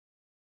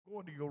I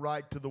want to go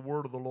right to the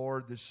word of the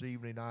Lord this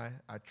evening. I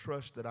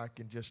trust that I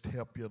can just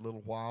help you a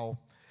little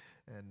while,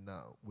 and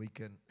we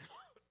can,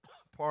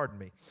 pardon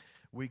me,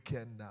 we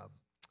can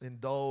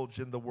indulge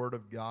in the word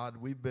of God.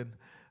 We've been,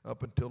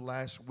 up until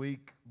last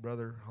week,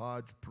 Brother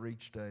Hodge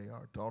preached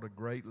taught a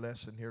great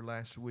lesson here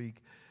last week,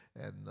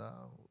 and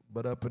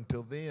but up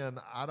until then,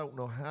 I don't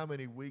know how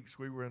many weeks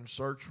we were in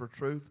search for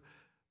truth,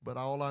 but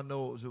all I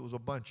know is it was a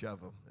bunch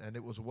of them, and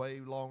it was way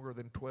longer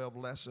than 12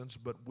 lessons,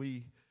 but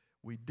we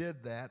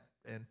did that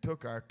and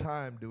took our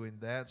time doing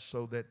that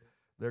so that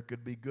there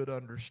could be good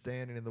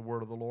understanding in the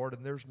word of the Lord.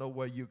 And there's no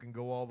way you can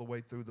go all the way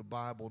through the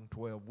Bible in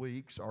 12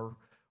 weeks or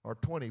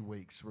 20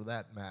 weeks for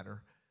that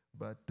matter.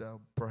 But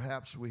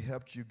perhaps we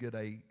helped you get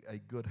a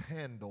good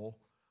handle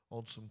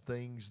on some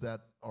things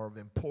that are of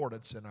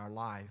importance in our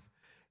life.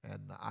 And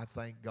I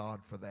thank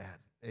God for that.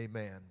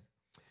 Amen.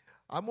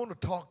 I'm going to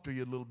talk to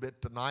you a little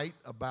bit tonight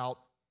about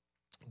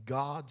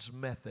God's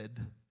method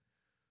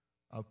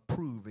of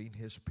proving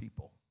his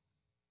people.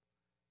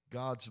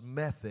 God's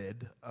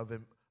method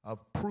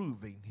of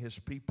proving his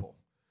people.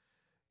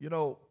 You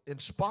know, in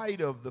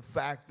spite of the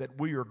fact that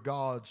we are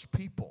God's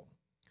people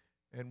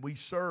and we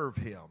serve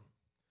him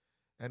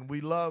and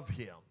we love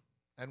him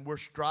and we're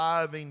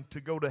striving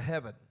to go to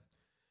heaven,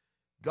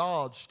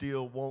 God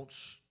still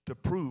wants to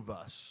prove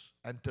us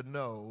and to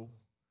know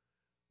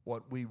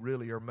what we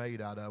really are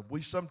made out of.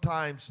 We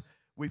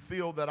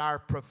feel that our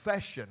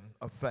profession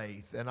of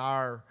faith and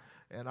our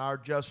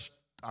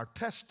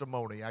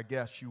testimony, I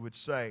guess you would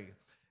say,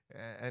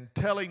 and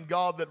telling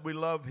God that we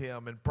love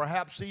him, and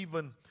perhaps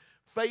even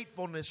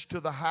faithfulness to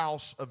the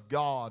house of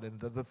God and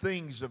to the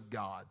things of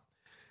God.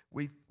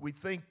 We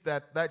think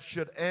that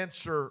should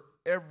answer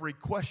every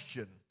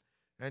question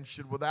and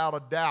should without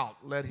a doubt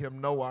let him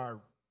know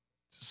our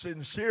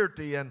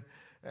sincerity, and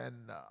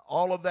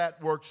all of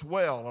that works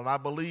well, and I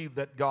believe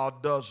that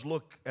God does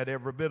look at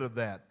every bit of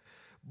that.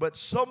 But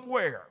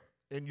somewhere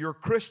in your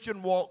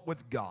Christian walk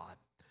with God,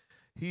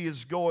 he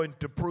is going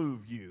to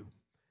prove you.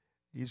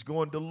 He's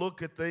going to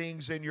look at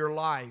things in your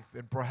life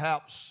and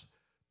perhaps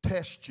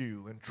test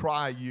you and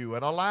try you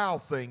and allow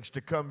things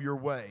to come your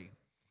way.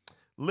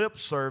 Lip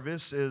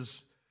service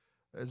is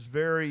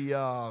very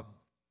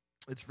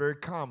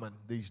common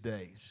these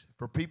days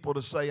for people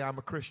to say, I'm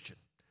a Christian.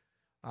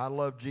 I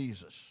love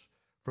Jesus.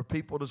 For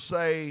people to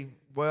say,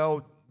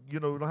 well,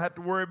 you don't have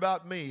to worry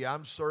about me.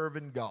 I'm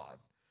serving God.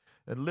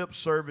 And lip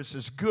service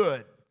is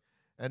good,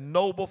 and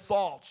noble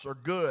thoughts are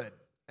good.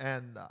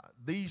 And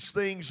these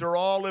things are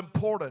all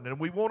important, and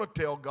we want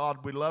to tell God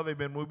we love him,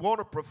 and we want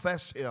to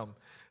profess him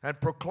and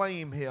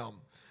proclaim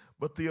him.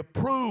 But the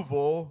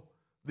approval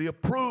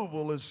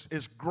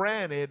is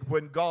granted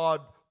when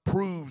God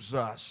proves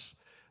us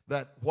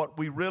that what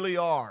we really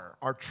are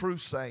true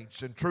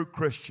saints and true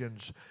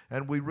Christians,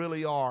 and we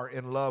really are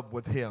in love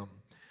with him.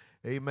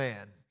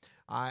 Amen.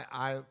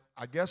 I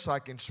guess I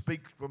can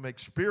speak from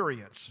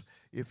experience.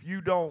 If you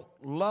don't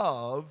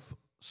love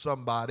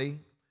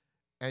somebody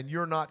and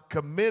you're not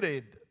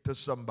committed to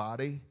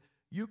somebody,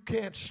 you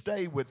can't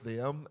stay with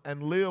them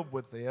and live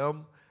with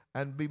them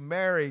and be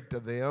married to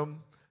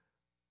them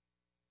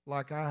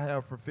like I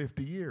have for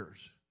 50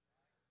 years.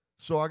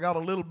 So I got a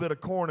little bit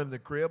of corn in the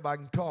crib. I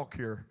can talk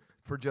here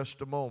for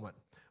just a moment.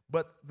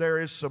 But there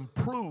is some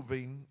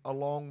proving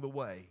along the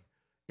way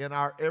in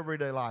our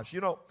everyday lives.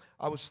 You know,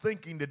 I was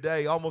thinking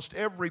today, almost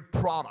every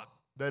product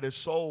that is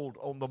sold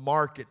on the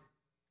market,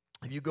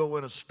 if you go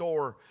in a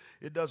store,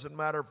 it doesn't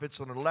matter if it's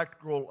an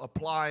electrical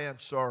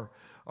appliance or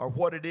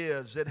what it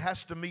is, it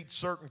has to meet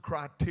certain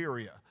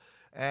criteria.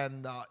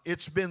 And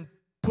it's been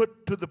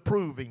put to the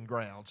proving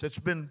grounds. It's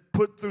been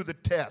put through the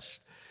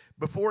test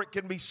before it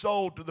can be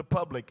sold to the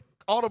public.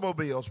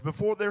 Automobiles,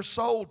 before they're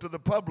sold to the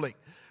public,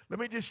 let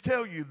me just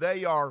tell you,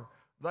 they are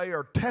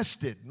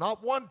tested,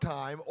 not one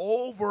time,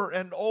 over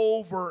and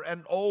over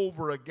and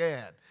over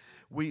again.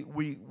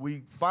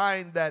 We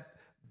find that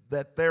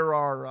there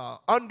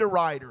are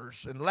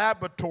underwriters and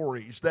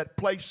laboratories that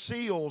place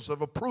seals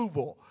of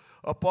approval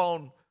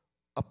upon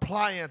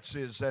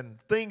appliances and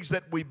things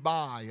that we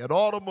buy and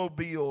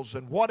automobiles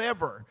and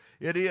whatever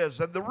it is.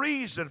 And the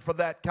reason for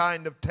that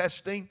kind of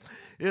testing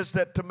is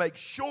that to make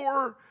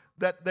sure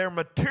that they're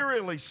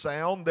materially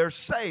sound, they're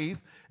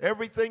safe,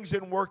 everything's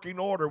in working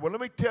order. Well,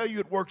 let me tell you,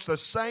 it works the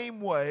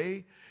same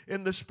way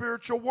in the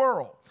spiritual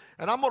world.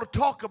 And I'm going to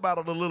talk about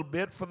it a little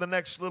bit for the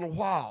next little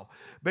while,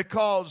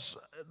 because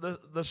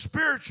the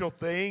spiritual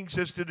things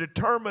is to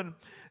determine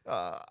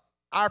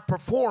our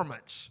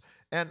performance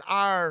and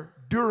our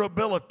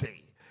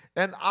durability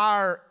and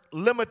our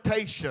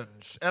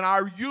limitations and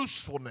our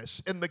usefulness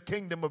in the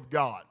kingdom of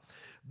God.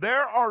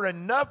 There are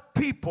enough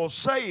people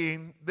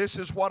saying this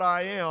is what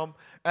I am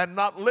and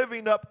not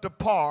living up to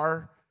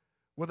par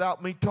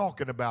without me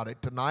talking about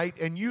it tonight.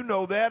 And you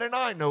know that, and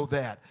I know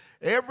that.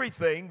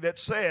 Everything that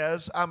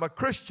says I'm a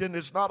Christian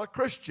is not a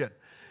Christian.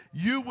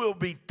 you will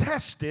be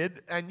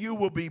tested and you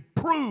will be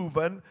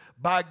proven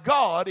by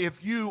God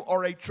if you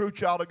are a true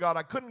child of God.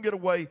 I couldn't get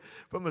away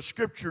from the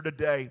scripture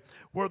today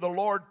where the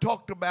Lord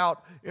talked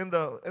about in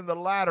the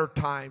latter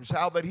times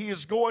how that he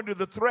is going to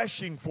the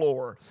threshing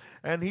floor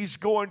and he's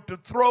going to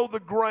throw the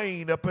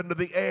grain up into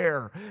the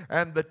air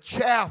and the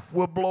chaff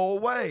will blow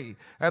away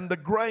and the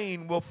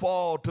grain will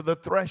fall to the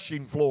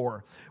threshing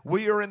floor.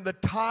 We are in the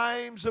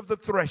times of the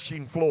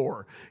threshing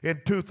floor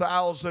in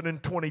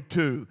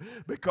 2022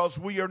 because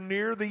we are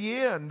near the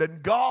end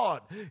and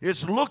God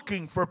is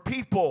looking for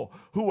people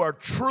who are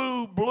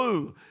true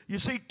blue. You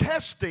see,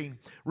 testing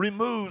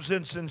removes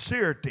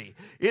insincerity.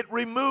 It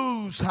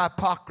removes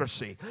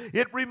hypocrisy.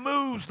 It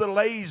removes the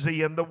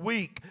lazy and the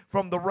weak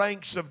from the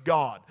ranks of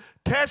God.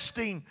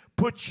 Testing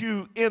puts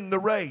you in the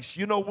race.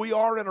 You know, we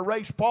are in a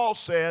race. Paul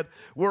said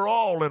we're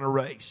all in a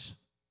race.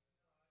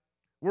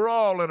 We're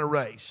all in a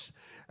race.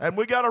 And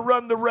we got to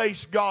run the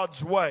race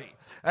God's way.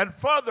 And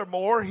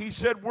furthermore, he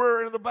said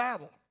we're in the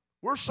battle.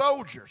 We're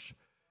soldiers.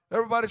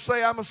 Everybody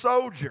say, I'm a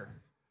soldier.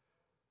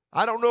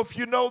 I don't know if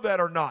you know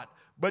that or not,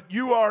 but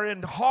you are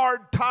in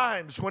hard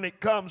times when it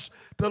comes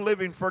to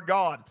living for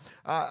God.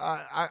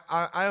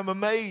 I am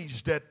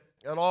amazed at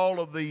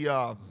all of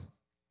the,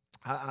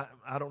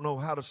 I don't know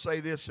how to say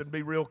this and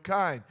be real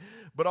kind,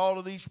 but all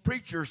of these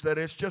preachers that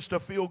it's just a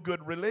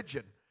feel-good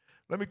religion.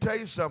 Let me tell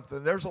you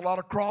something. There's a lot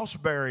of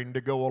cross-bearing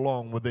to go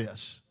along with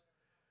this.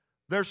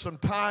 There's some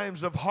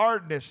times of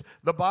hardness.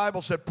 The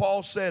Bible said,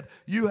 Paul said,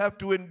 you have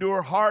to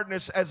endure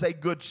hardness as a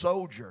good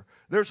soldier.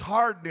 There's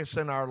hardness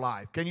in our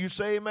life. Can you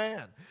say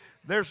amen?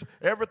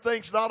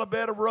 Everything's not a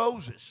bed of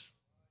roses.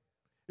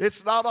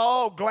 It's not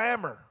all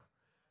glamour.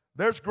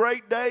 There's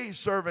great days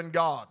serving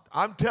God.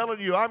 I'm telling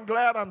you, I'm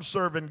glad I'm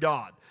serving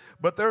God.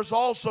 But there's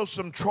also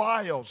some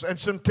trials and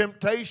some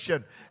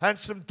temptation and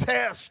some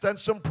tests and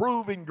some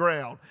proving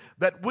ground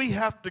that we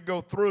have to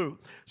go through.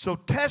 So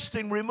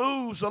testing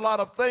removes a lot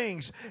of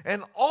things,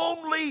 and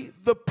only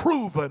the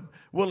proven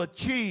will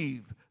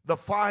achieve the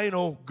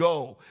final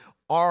goal.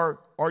 Are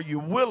you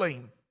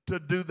willing to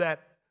do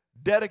that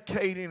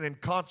dedicating and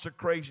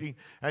consecrating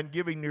and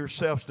giving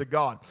yourselves to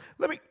God?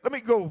 Let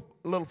me go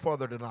a little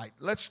further tonight.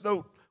 Let's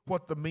note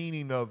what the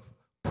meaning of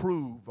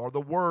prove, or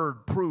the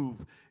word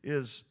prove,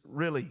 is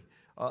really,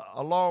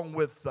 along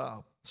with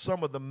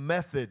some of the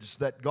methods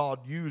that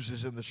God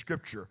uses in the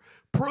scripture.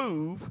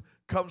 Prove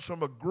comes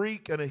from a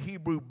Greek and a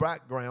Hebrew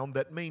background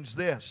that means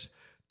this: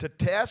 to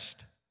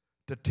test,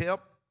 to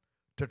tempt,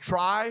 to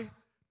try,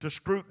 to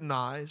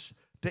scrutinize,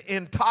 to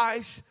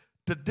entice,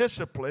 to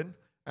discipline,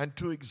 and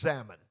to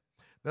examine.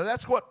 Now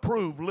that's what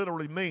prove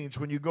literally means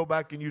when you go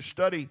back and you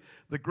study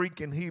the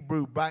Greek and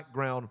Hebrew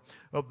background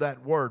of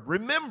that word.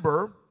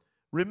 Remember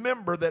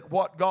that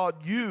what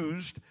God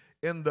used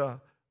in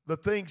the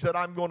things that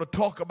I'm going to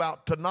talk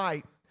about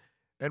tonight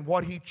and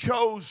what he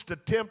chose to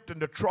tempt and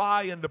to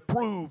try and to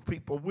prove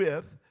people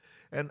with,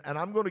 and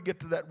I'm going to get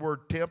to that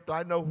word tempt.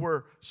 I know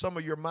where some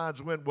of your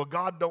minds went, well,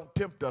 God don't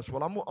tempt us.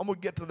 Well, I'm going to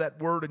get to that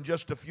word in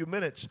just a few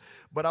minutes,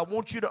 but I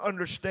want you to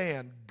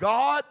understand,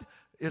 God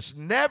is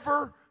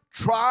never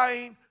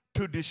trying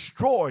to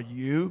destroy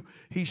you.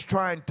 He's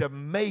trying to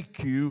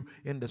make you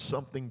into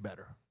something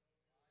better.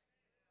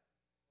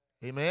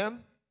 Amen?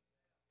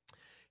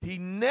 He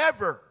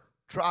never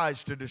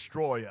tries to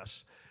destroy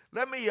us.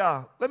 Let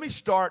me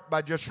start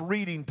by just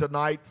reading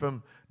tonight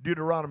from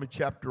Deuteronomy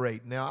chapter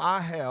 8. Now, I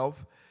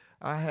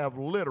have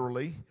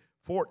literally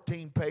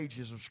 14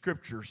 pages of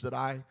scriptures that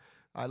I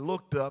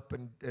looked up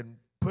and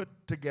put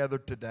together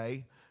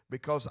today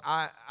because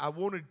I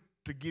wanted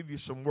to give you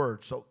some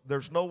words. So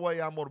there's no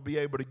way I'm going to be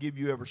able to give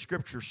you every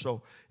scripture.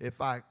 So if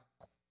I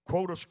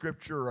quote a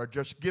scripture or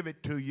just give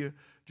it to you,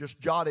 just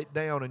jot it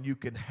down and you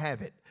can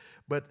have it.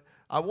 But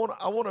I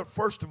want to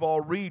first of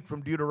all read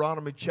from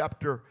Deuteronomy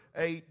chapter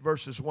 8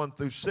 verses 1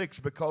 through 6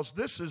 because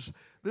this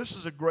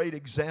is a great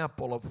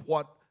example of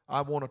what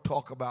I want to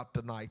talk about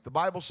tonight. The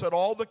Bible said,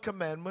 all the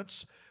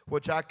commandments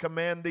which I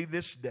command thee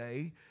this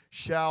day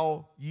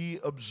shall ye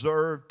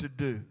observe to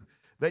do,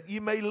 that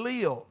ye may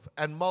live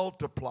and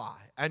multiply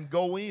and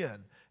go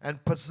in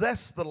and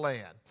possess the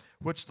land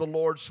which the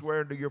Lord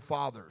sware unto your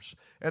fathers.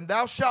 And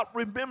thou shalt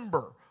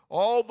remember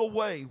all the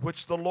way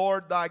which the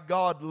Lord thy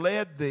God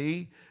led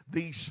thee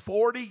these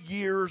 40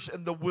 years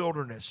in the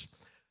wilderness.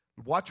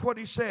 Watch what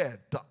he said: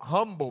 to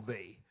humble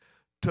thee,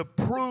 to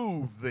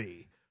prove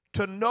thee,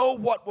 to know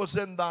what was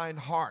in thine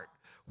heart,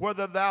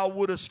 whether thou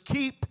wouldest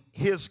keep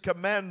his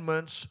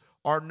commandments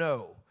or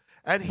no.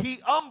 And he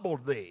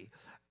humbled thee,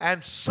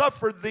 and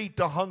suffered thee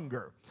to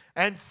hunger,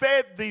 and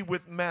fed thee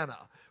with manna,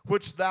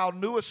 which thou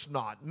knewest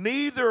not,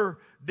 neither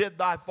did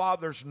thy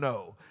fathers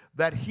know,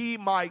 that he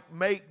might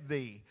make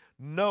thee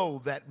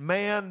know that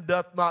man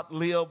doth not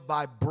live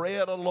by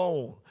bread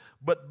alone,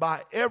 but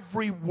by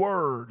every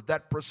word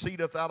that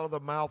proceedeth out of the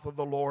mouth of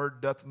the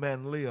Lord doth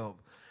man live.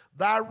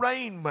 Thy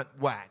raiment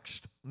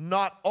waxed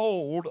not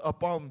old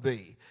upon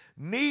thee,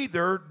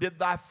 neither did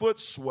thy foot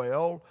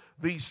swell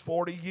these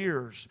 40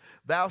 years.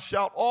 Thou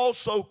shalt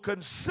also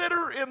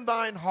consider in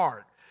thine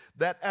heart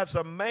that as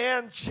a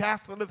man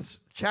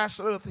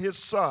chasteneth his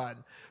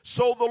son,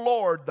 so the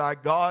Lord thy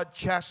God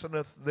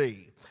chasteneth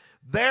thee.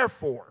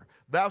 Therefore,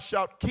 thou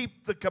shalt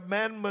keep the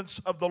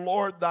commandments of the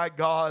Lord thy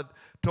God,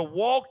 to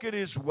walk in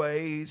his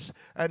ways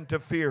and to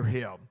fear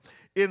him.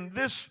 In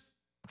this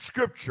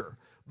scripture,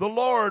 the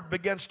Lord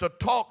begins to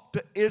talk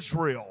to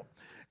Israel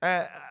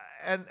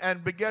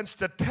and begins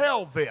to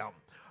tell them,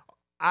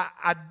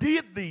 I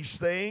did these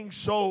things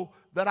so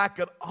that I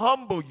could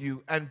humble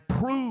you and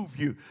prove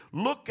you.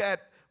 Look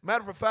at,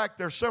 matter of fact,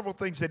 there's several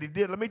things that he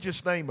did. Let me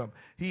just name them.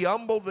 He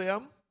humbled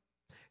them.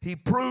 He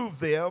proved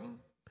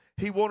them.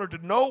 He wanted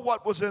to know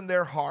what was in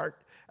their heart.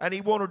 And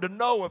he wanted to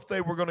know if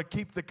they were going to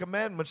keep the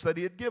commandments that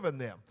he had given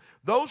them.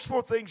 Those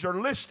four things are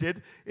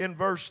listed in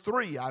verse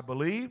 3, I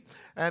believe.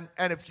 And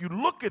if you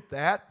look at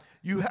that,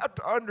 you have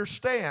to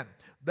understand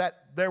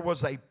that there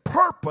was a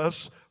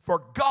purpose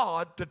for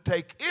God to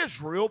take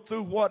Israel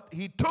through what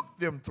he took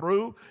them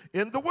through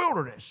in the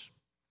wilderness.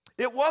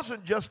 It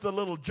wasn't just a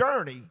little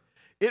journey.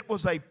 It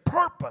was a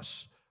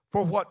purpose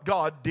for what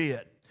God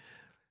did.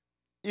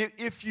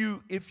 If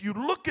you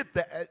look at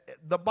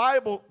the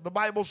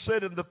Bible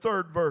said in the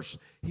 3rd verse,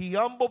 he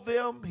humbled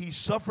them, he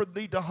suffered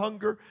thee to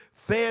hunger,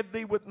 fed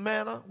thee with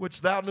manna,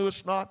 which thou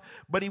knewest not.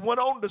 But he went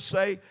on to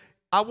say,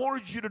 I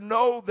wanted you to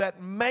know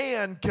that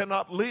man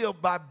cannot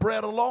live by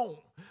bread alone,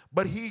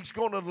 but he's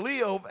going to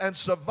live and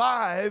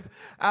survive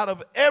out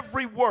of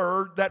every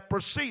word that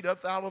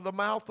proceedeth out of the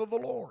mouth of the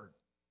Lord.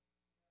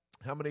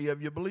 How many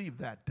of you believe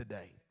that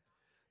today?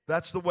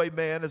 That's the way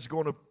man is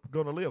going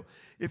to live.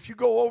 If you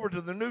go over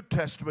to the New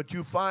Testament,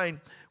 you find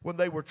when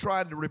they were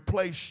trying to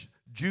replace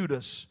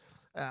Judas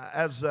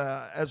as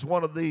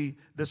one of the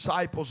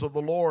disciples of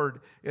the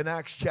Lord in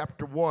Acts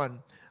chapter 1,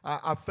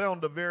 I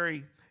found a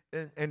very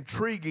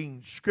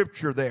intriguing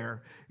scripture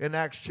there in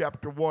Acts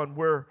chapter 1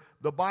 where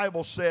the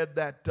Bible said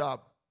that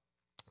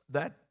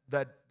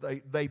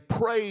they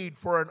prayed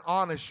for an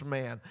honest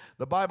man.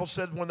 The Bible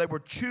said when they were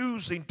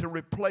choosing to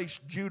replace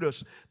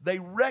Judas, they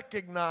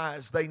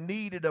recognized they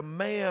needed a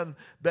man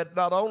that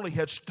not only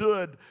had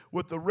stood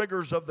with the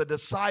rigors of the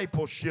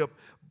discipleship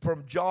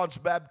from John's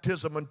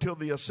baptism until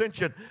the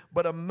ascension,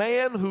 but a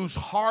man whose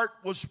heart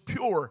was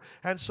pure.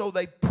 And so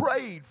they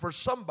prayed for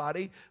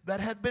somebody that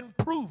had been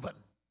proven.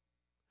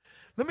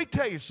 Let me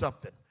tell you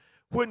something.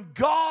 When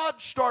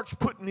God starts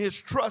putting his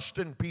trust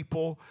in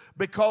people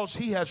because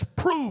he has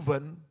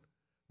proven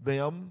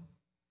them,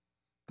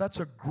 that's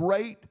a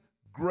great,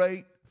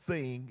 great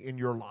thing in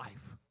your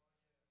life.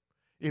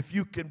 If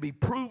you can be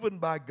proven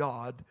by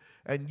God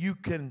and you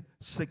can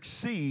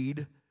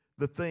succeed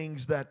the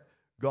things that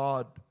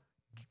God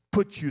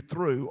puts you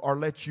through or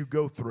lets you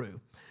go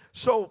through.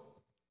 So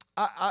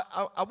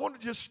I want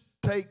to just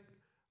take,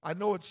 I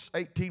know it's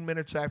 18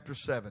 minutes after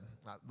 7.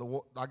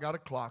 I got a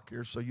clock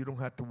here so you don't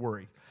have to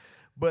worry.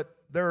 But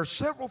there are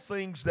several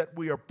things that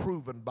we are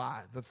proven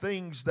by, the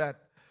things that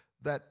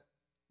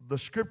the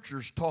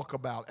scriptures talk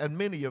about, and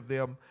many of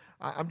them.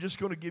 I'm just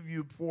going to give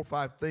you 4 or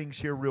 5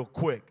 things here real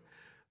quick.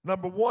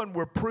 Number one,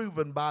 we're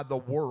proven by the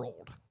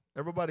world.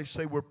 Everybody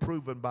say we're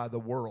proven by the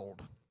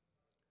world.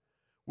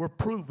 We're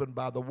proven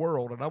by the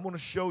world, and I want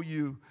to show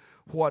you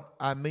what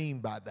I mean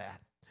by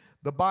that.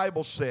 The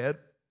Bible said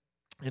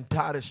in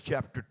Titus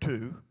chapter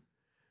 2,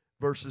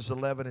 verses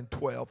 11 and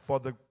 12, for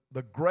the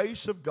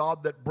grace of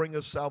God that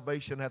bringeth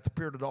salvation hath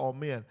appeared unto all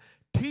men,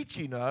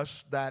 teaching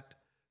us that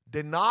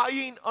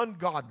denying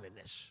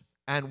ungodliness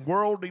and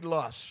worldly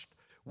lust,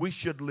 we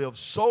should live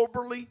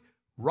soberly,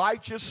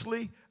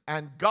 righteously,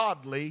 and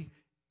godly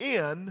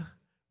in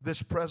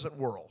this present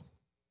world.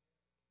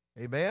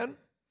 Amen?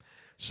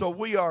 So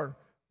we're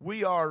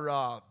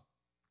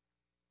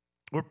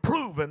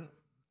proven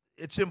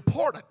it's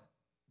important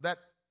that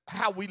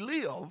how we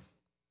live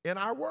in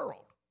our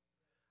world.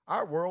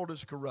 Our world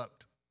is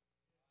corrupt.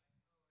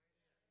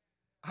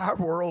 Our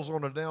world's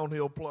on a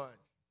downhill plunge.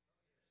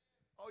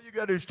 All you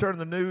got to do is turn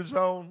the news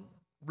on,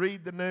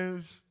 read the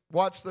news,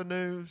 watch the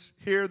news,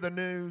 hear the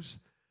news.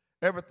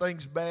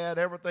 Everything's bad,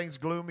 everything's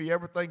gloomy,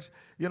 everything's,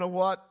 you know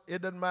what?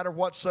 It doesn't matter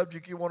what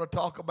subject you want to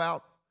talk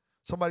about.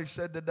 Somebody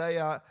said today,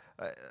 I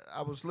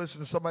was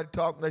listening to somebody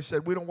talk, and they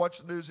said, we don't watch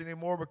the news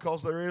anymore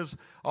because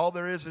all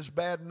there is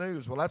bad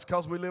news. Well, that's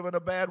because we live in a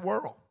bad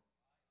world.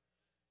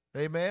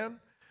 Amen?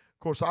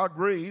 Of course, I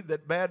agree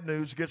that bad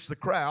news gets the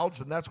crowds,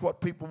 and that's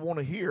what people want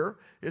to hear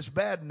is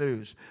bad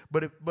news.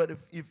 But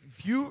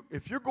if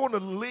you're going to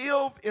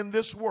live in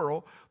this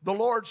world, the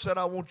Lord said,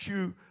 I want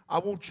you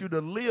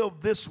to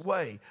live this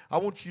way. I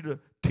want you to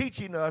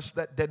teaching us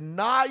that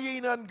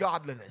denying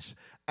ungodliness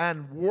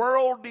and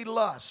worldly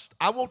lust.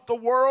 I want the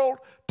world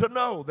to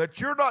know that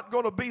you're not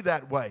going to be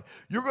that way.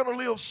 You're going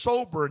to live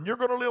sober, and you're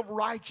going to live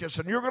righteous,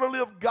 and you're going to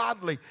live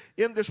godly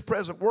in this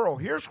present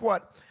world. Here's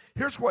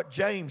what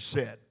James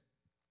said.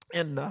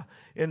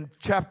 In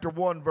chapter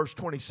 1, verse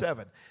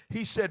 27,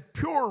 he said,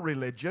 pure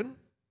religion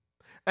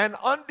and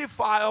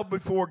undefiled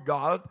before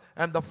God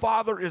and the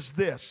Father is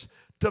this,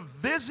 to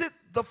visit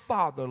the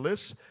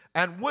fatherless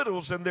and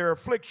widows in their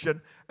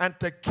affliction, and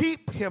to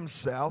keep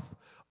himself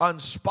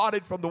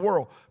unspotted from the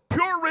world.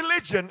 Pure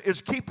religion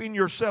is keeping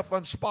yourself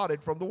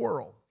unspotted from the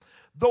world.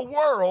 The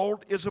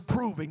world is a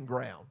proving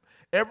ground.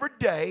 Every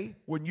day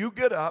when you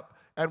get up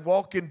and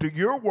walk into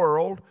your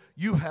world,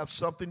 you have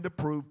something to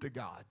prove to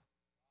God.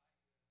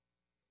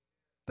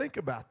 Think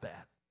about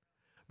that.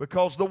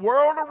 Because the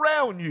world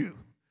around you,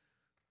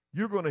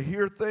 you're going to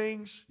hear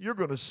things, you're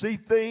going to see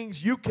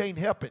things, you can't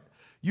help it.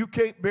 You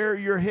can't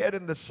bury your head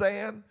in the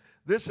sand.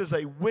 This is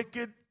a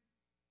wicked,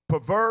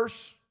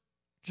 perverse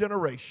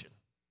generation.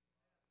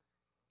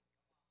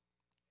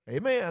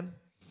 Amen.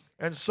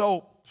 And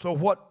so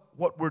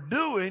what we're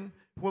doing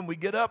when we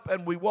get up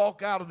and we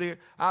walk out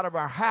of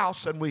our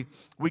house and we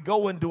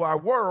go into our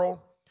world,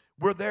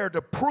 we're there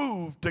to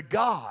prove to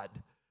God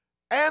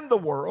and the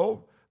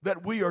world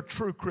that we are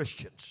true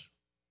Christians.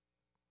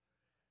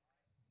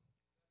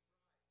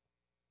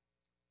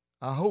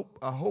 I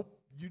hope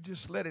you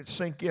just let it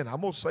sink in. I'm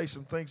going to say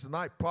some things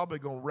tonight, probably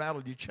going to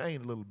rattle your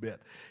chain a little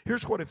bit.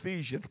 Here's what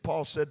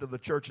Paul said to the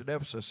church at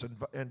Ephesus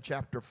in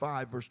chapter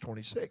 5, verse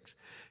 26.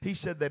 He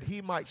said that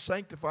he might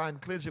sanctify and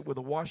cleanse it with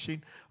the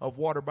washing of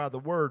water by the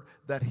word,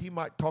 that he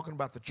might, talking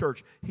about the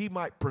church, he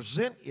might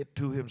present it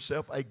to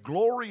himself a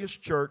glorious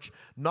church,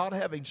 not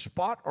having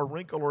spot or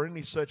wrinkle or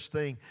any such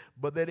thing,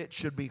 but that it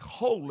should be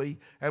holy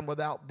and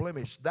without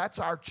blemish. That's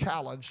our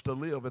challenge to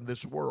live in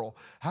this world.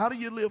 How do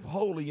you live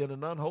holy in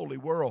an unholy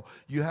world?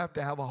 You have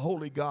to have a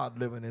holy God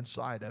living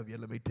inside of you.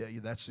 Let me tell you,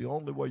 that's the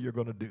only way you're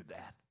going to do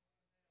that.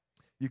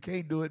 You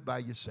can't do it by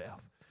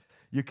yourself.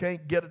 You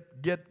can't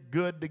get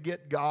good to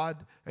get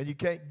God, and you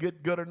can't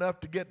get good enough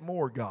to get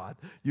more God.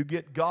 You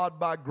get God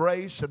by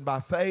grace and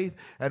by faith,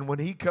 and when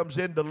he comes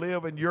in to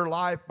live in your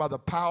life by the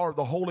power of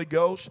the Holy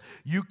Ghost,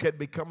 you can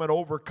become an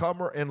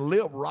overcomer and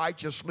live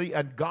righteously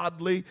and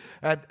godly,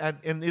 and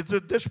in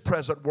this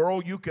present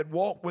world, you can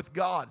walk with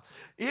God.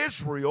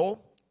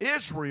 Israel,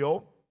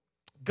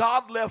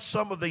 God left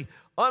some of the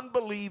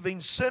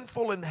unbelieving,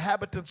 sinful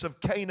inhabitants of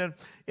Canaan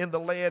in the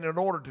land in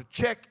order to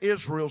check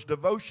Israel's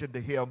devotion to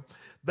him.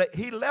 That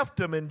he left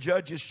them in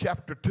Judges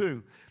chapter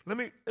 2. Let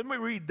me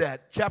read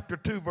that. Chapter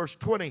 2, verse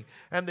 20.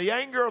 And the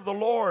anger of the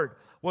Lord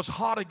was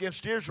hot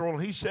against Israel.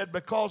 And he said,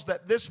 because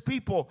that this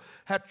people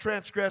had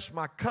transgressed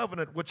my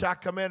covenant, which I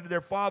commanded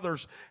their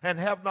fathers, and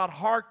have not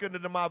hearkened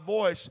unto my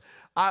voice,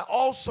 I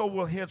also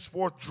will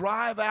henceforth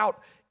drive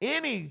out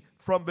any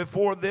from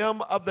before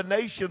them of the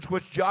nations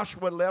which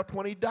Joshua left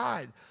when he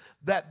died,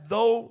 that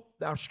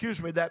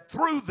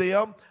through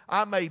them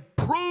I may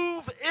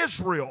prove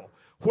Israel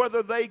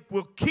whether they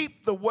will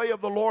keep the way of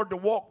the Lord to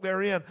walk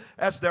therein,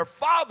 as their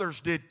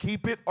fathers did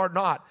keep it or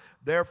not.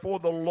 Therefore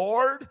the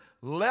Lord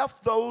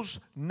left those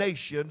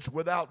nations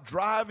without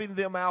driving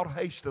them out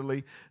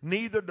hastily,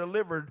 neither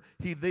delivered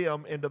he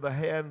them into the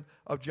hand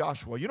of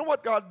Joshua. You know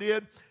what God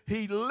did?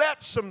 He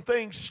let some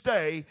things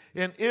stay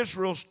in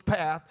Israel's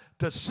path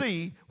to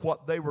see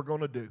what they were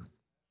going to do.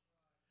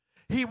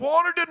 He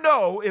wanted to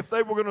know if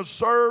they were going to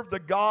serve the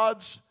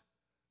gods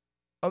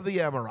of the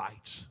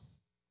Amorites.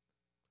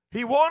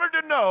 He wanted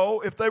to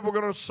know if they were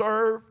going to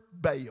serve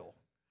Baal.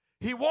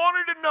 He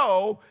wanted to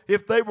know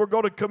if they were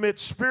going to commit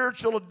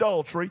spiritual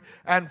adultery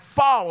and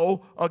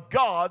follow a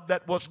God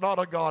that was not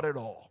a God at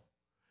all.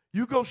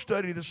 You go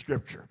study the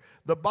scripture.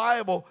 The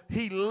Bible,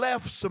 he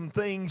left some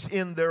things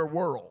in their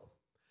world.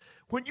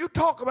 When you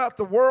talk about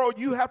the world,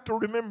 you have to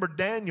remember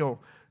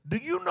Daniel. Do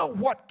you know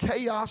what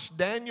chaos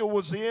Daniel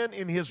was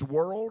in his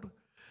world?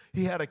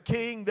 He had a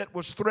king that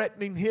was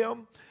threatening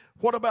him.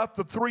 What about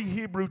the 3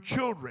 Hebrew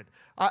children?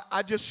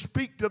 I just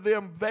speak to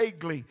them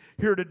vaguely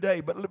here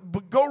today,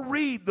 but go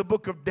read the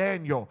book of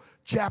Daniel,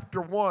 chapter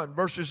 1,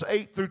 verses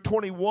 8 through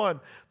 21.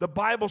 The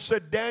Bible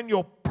said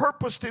Daniel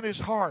purposed in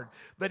his heart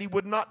that he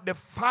would not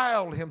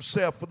defile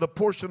himself with a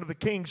portion of the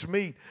king's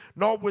meat,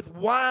 nor with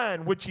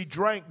wine which he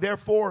drank.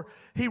 Therefore,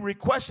 he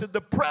requested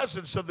the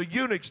presence of the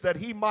eunuchs that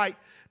he might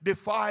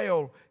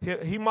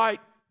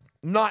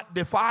not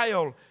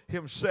defile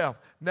himself.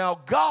 Now,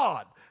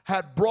 God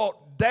had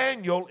brought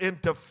Daniel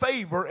into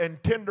favor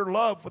and tender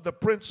love with the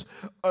prince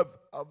of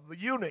the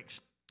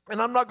eunuchs.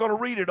 And I'm not going to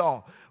read it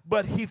all.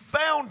 But he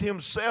found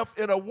himself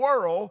in a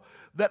world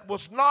that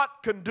was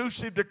not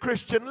conducive to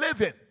Christian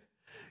living.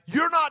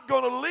 You're not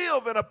going to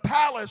live in a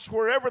palace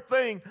where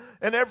everything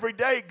and every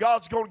day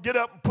God's going to get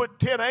up and put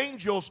 10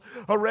 angels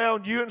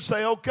around you and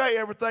say, okay,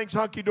 everything's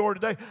hunky-dory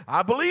today.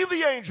 I believe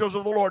the angels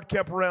of the Lord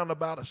kept around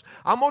about us.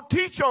 I'm going to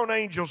teach on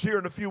angels here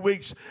in a few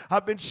weeks.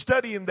 I've been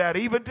studying that.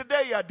 Even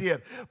today I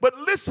did. But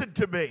listen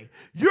to me.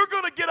 You're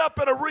going to get up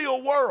in a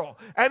real world.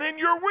 And in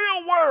your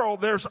real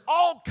world, there's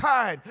all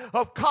kind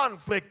of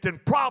conflict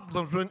and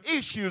problems and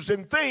issues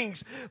and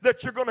things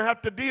that you're going to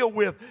have to deal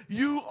with.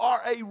 You are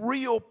a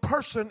real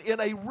person in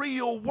a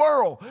real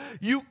world.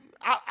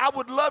 I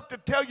would love to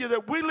tell you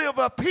that we live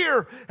up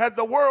here and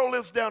the world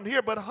lives down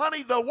here, but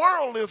honey, the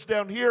world lives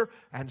down here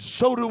and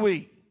so do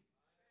we.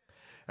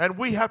 And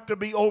we have to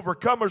be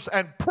overcomers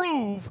and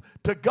prove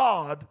to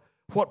God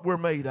what we're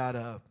made out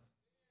of.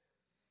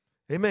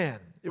 Amen.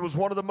 It was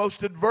one of the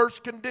most adverse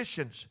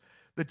conditions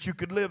that you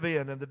could live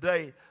in the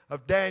day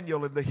of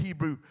Daniel and the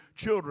Hebrew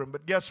children.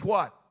 But guess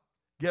what?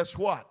 guess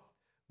what?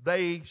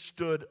 They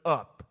stood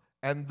up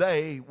and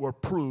they were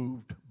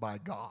proved by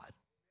God.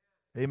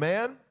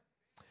 Amen?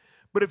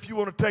 But if you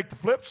want to take the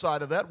flip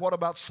side of that, what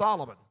about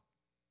Solomon?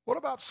 What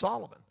about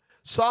Solomon?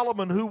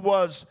 Solomon, who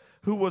was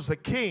a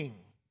king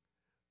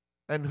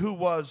and who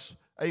was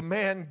a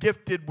man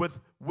gifted with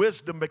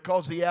wisdom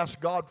because he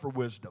asked God for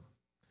wisdom.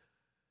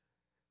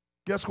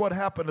 Guess what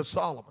happened to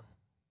Solomon?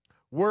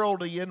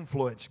 Worldly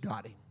influence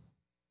got him.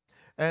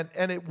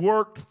 And it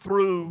worked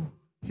through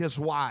his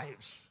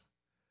wives.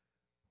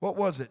 What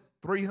was it?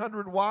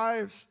 300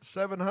 wives,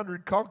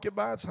 700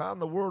 concubines? How in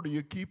the world do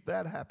you keep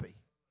that happy?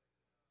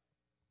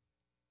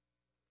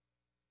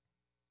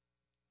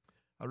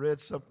 I read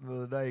something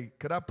the other day.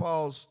 Could I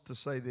pause to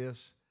say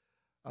this?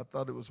 I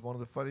thought it was one of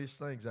the funniest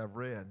things I've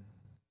read.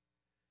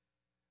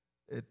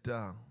 It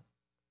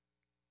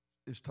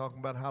is talking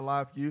about how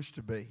life used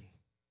to be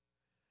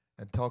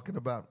and talking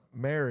about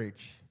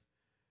marriage.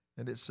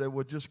 And it said,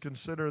 well, just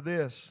consider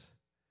this.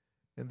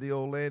 In the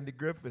old Andy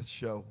Griffith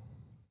show,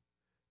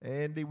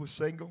 Andy was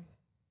single.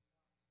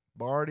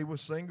 Barney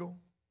was single.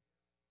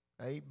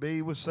 Aunt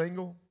B was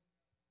single.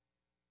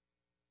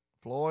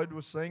 Floyd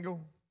was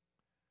single.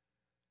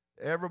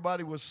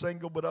 Everybody was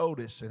single but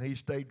Otis, and he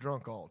stayed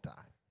drunk all the time.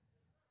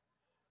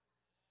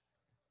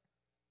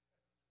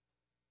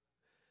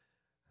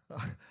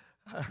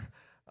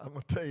 I'm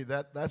going to tell you,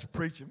 that's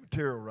preaching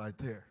material right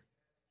there.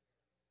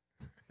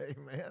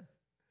 Amen.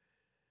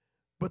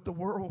 But the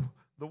world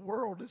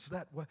is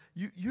that way.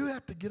 You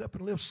have to get up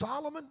and live.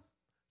 Solomon,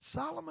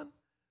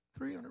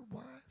 300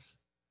 wives,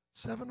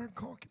 700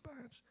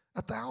 concubines,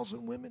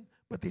 1,000 women,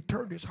 but they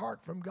turned his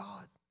heart from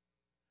God.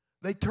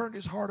 They turned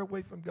his heart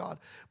away from God.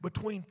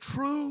 Between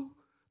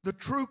the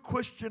true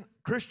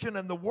Christian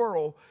and the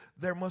world,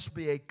 there must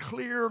be a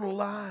clear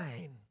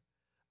line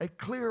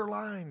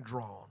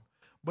drawn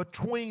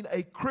between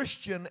a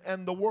Christian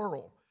and the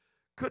world.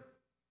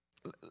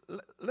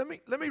 Let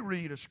me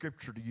read a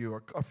scripture to you,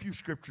 or a few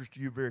scriptures to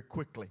you very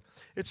quickly.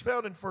 It's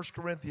found in 1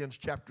 Corinthians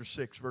chapter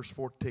 6, verse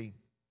 14.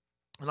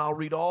 And I'll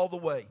read all the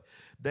way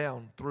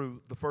down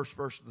through the first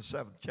verse of the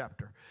 7th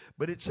chapter.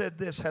 But it said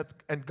this,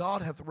 and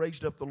God hath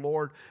raised up the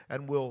Lord,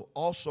 and will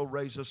also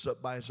raise us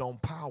up by his own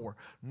power.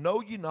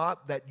 Know ye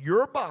not that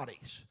your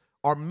bodies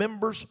are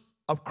members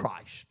of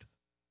Christ?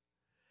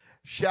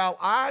 Shall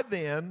I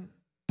then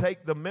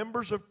take the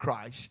members of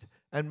Christ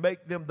and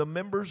make them the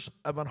members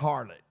of an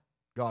harlot?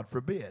 God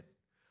forbid.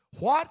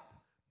 What?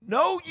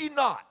 Know ye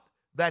not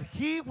that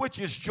he which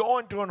is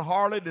joined to an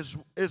harlot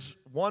is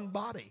one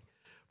body?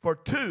 For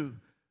two,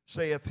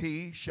 saith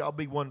he, shall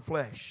be one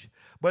flesh.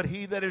 But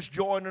he that is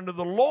joined unto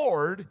the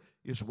Lord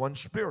is one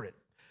spirit.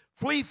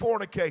 Flee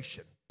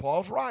fornication.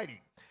 Paul's writing.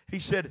 He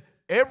said,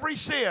 every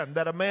sin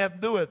that a man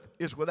doeth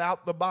is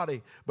without the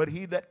body, but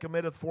he that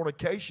committeth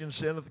fornication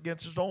sinneth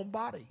against his own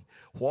body.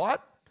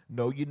 What?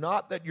 Know ye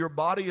not that your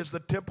body is the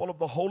temple of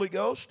the Holy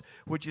Ghost,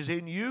 which is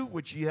in you,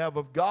 which ye have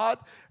of God,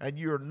 and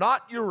ye are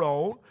not your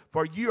own,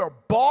 for ye are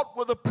bought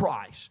with a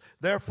price.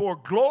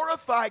 Therefore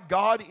glorify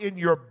God in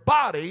your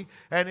body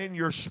and in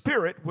your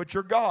spirit, which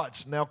are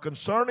God's. Now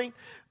concerning,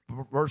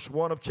 verse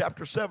 1 of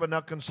chapter 7,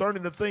 now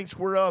concerning the things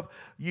whereof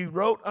ye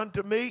wrote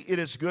unto me, it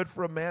is good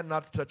for a man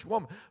not to touch a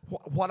woman.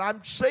 What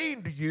I'm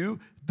saying to you,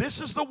 this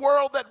is the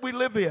world that we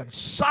live in,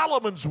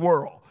 Solomon's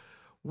world.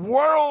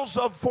 Worlds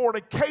of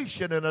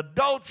fornication and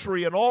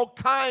adultery and all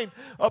kind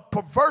of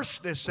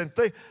perverseness and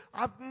things.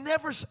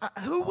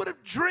 Who would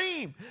have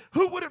dreamed?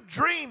 Who would have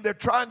dreamed they're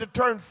trying to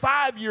turn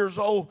 5 years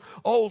old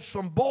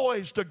from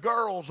boys to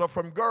girls or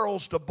from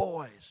girls to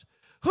boys?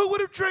 Who would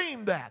have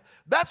dreamed that?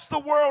 That's the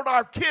world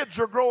our kids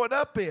are growing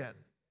up in.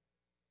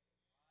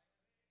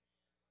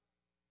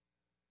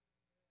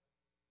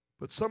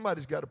 But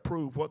somebody's got to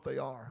prove what they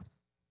are.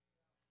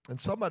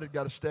 And somebody's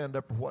got to stand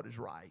up for what is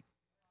right.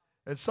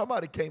 And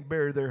somebody can't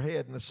bury their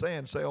head in the sand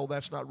and say, oh,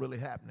 that's not really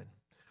happening.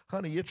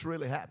 Honey, it's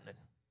really happening.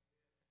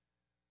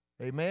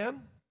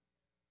 Amen?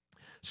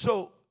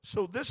 So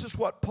this is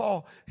what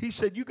Paul, he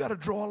said, you got to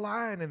draw a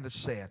line in the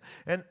sand.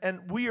 And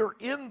we are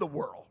in the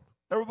world.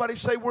 Everybody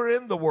say we're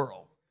in the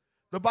world.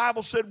 The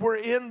Bible said we're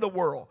in the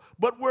world,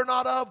 but we're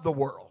not of the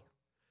world.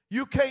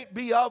 You can't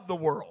be of the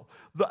world.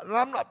 And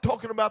I'm not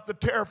talking about the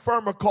terra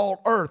firma called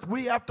earth.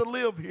 We have to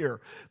live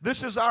here.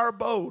 This is our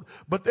abode.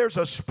 But there's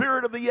a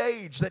spirit of the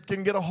age that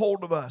can get a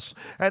hold of us.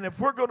 And if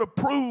we're going to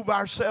prove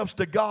ourselves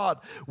to God,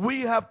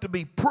 we have to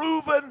be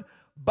proven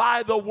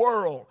by the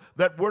world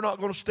that we're not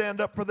going to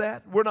stand up for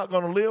that. We're not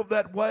going to live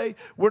that way.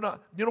 We're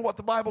not. You know what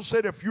the Bible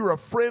said? If you're a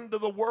friend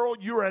of the world,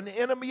 you're an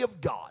enemy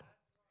of God.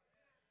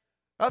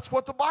 That's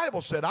what the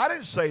Bible said. I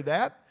didn't say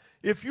that.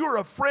 If you're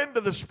a friend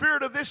of the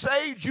spirit of this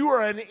age, you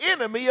are an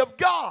enemy of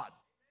God.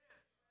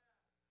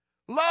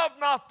 Love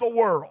not the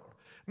world,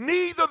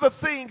 neither the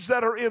things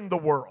that are in the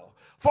world.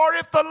 For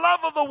if the love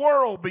of the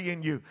world be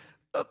in you.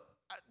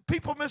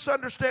 people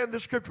misunderstand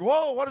this scripture.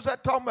 Whoa, what is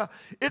that talking about?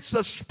 It's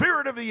the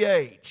spirit of the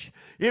age.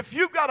 If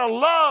you've got a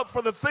love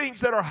for the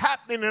things that are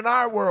happening in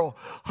our world,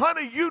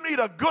 honey, you need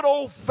a good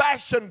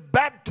old-fashioned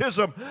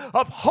baptism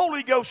of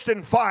Holy Ghost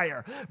and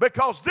fire,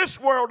 because this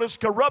world is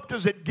corrupt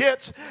as it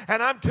gets,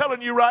 and I'm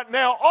telling you right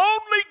now,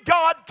 only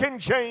God can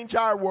change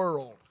our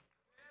world.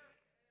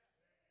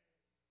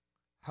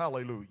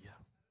 Hallelujah.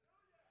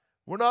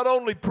 We're not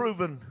only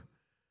proven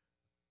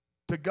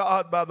to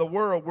God by the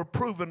world, we're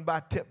proven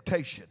by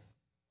temptation.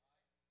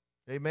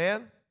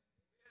 Amen?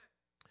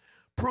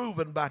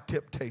 Proven by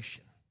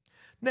temptation.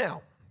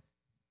 Now,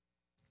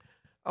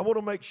 I want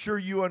to make sure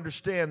you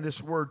understand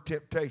this word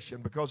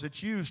temptation, because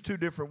it's used two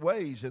different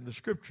ways in the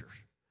scriptures.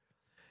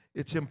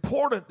 It's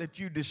important that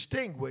you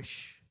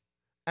distinguish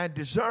and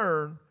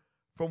discern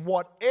from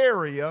what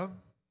area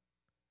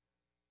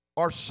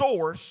or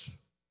source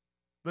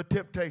the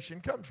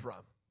temptation comes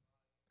from.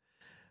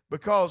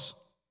 Because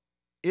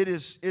it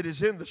is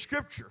in the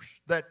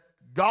scriptures that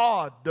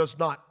God does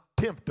not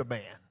tempt a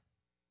man.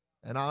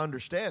 And I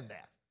understand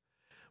that.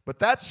 But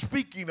that's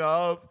speaking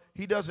of,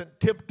 he doesn't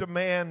tempt a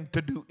man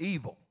to do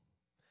evil.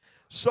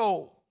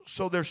 So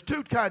there's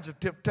two kinds of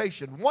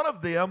temptation. One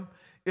of them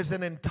is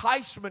an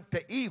enticement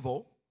to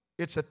evil.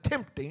 It's a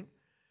tempting.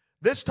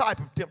 This type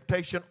of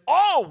temptation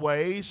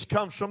always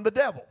comes from the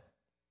devil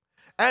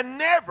and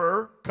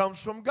never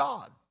comes from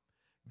God.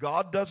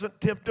 God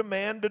doesn't tempt a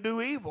man to do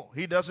evil.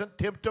 He doesn't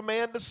tempt a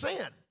man to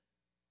sin.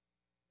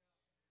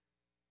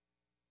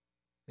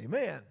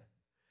 Amen.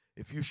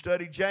 If you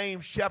study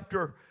James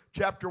chapter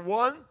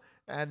 1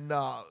 and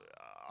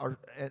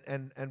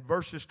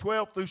verses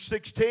 12 through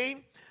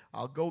 16,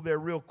 I'll go there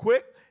real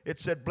quick. It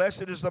said,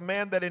 "Blessed is the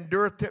man that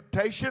endureth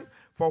temptation,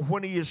 for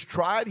when he is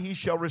tried, he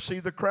shall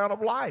receive the crown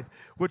of life,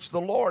 which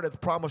the Lord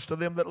hath promised to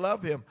them that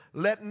love him.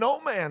 Let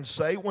no man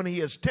say, when he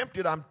is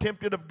tempted, I'm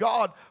tempted of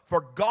God, for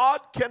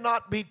God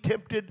cannot be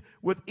tempted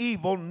with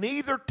evil,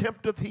 neither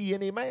tempteth he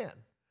any man."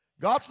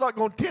 God's not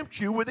going to tempt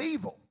you with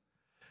evil.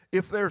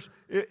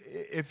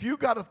 If you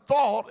got a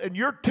thought and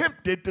you're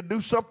tempted to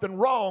do something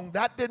wrong,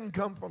 that didn't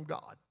come from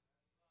God.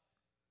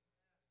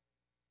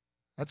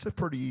 That's a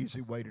pretty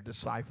easy way to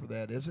decipher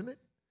that, isn't it?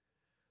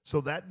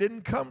 So that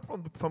didn't come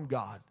from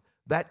God.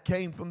 That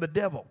came from the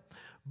devil.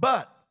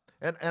 But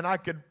and I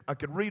could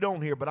read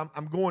on here, but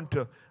I'm going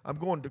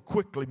to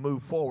quickly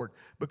move forward,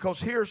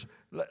 because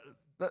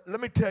let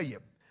me tell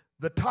you,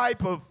 the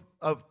type of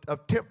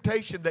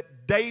temptation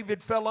that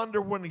David fell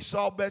under when he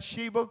saw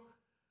Bathsheba,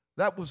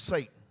 that was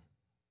Satan.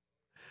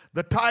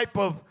 The type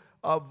of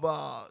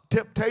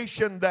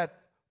temptation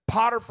that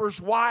Potiphar's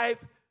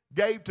wife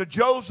gave to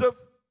Joseph,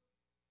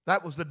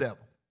 that was the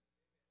devil.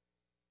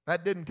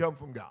 That didn't come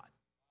from God.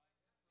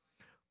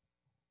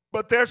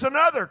 But there's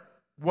another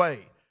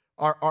way,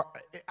 or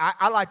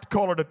I like to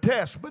call it a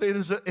test, but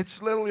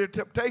it's literally a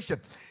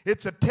temptation.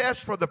 It's a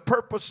test for the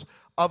purpose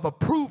of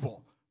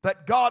approval,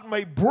 that God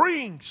may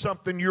bring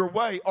something your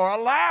way or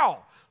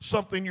allow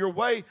something your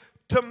way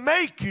to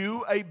make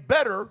you a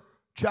better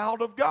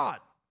child of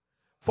God.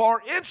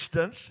 For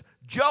instance,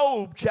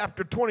 Job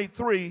chapter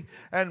 23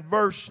 and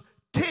verse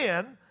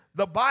 10,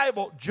 the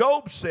Bible,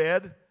 Job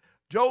said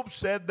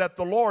that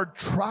the Lord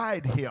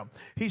tried him.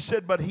 He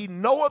said, "But he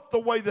knoweth the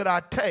way that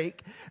I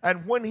take,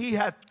 and when he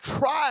hath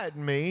tried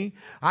me,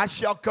 I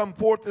shall come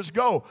forth as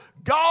gold."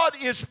 God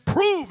is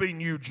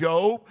proving you,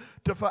 Job.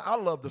 I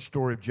love the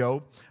story of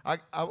Job. I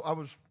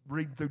was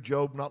reading through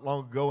Job not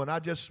long ago, and I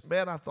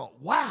thought,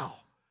 wow,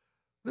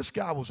 this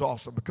guy was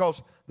awesome,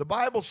 because the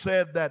Bible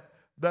said that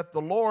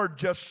the Lord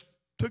just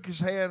took his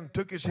hand,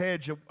 took his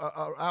hedge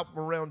out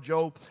from around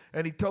Job,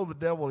 and he told the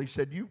devil, he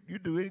said, you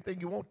do anything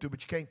you want to,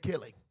 but you can't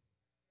kill him.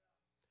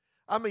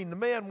 I mean, the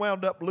man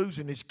wound up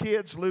losing his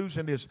kids,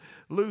 losing his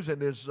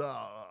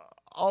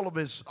all of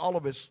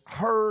his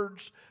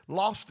herds,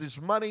 lost his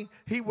money.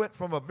 He went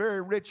from a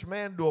very rich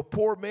man to a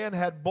poor man,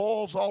 had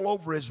boils all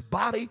over his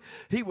body.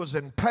 He was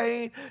in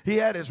pain. He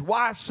had his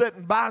wife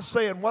sitting by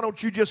saying, "Why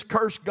don't you just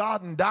curse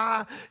God and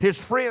die?" His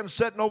friends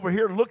sitting over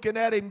here looking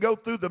at him go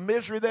through the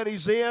misery that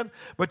he's in.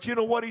 But you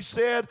know what he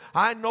said?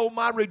 "I know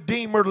my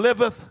Redeemer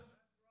liveth."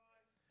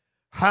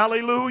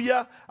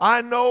 Hallelujah.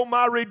 I know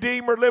my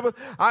Redeemer liveth.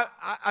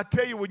 I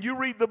tell you, when you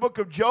read the book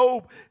of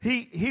Job,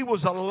 he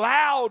was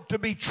allowed to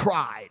be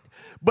tried.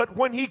 But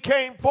when he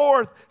came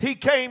forth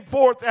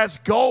as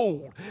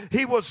gold.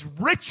 He was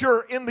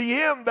richer in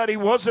the end than he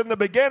was in the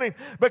beginning,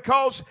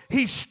 because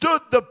he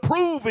stood the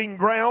proving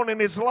ground in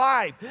his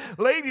life.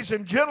 Ladies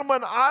and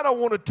gentlemen, I don't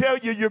want to tell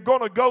you you're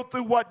going to go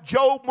through what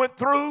Job went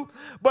through,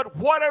 but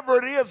whatever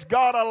it is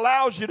God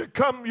allows you to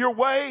come your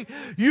way,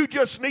 you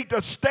just need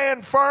to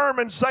stand firm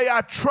and say,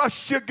 "I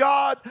trust you,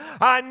 God.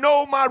 I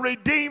know my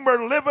Redeemer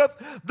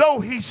liveth. Though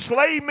he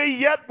slay me,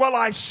 yet will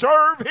I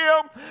serve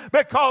him,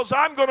 because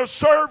I'm going to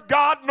serve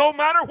God no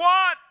matter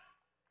what."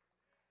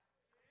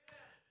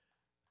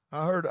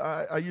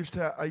 I used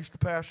to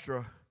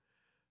pastor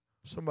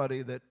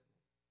somebody that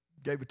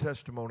gave a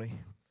testimony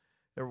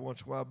every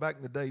once in a while, back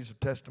in the days of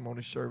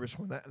testimony service,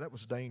 when that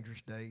was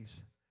dangerous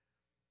days.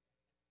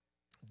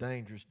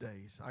 Dangerous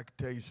days. I could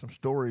tell you some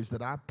stories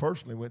that I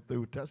personally went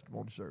through with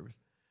testimony service,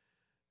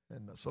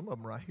 and some of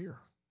them right here.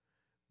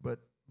 But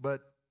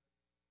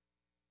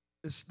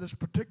this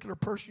particular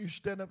person, you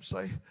stand up and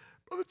say,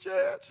 Brother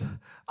Chance,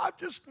 I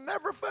just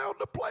never found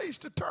a place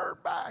to turn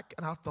back.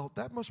 And I thought,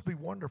 that must be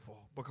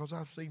wonderful, because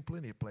I've seen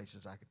plenty of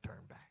places I could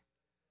turn back.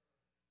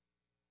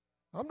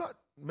 I'm not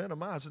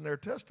minimizing their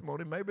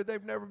testimony. Maybe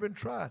they've never been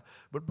tried.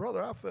 But,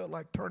 brother, I felt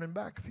like turning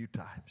back a few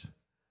times.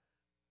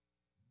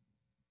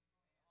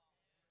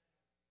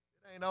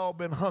 It ain't all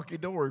been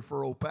hunky-dory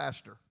for old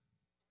pastor.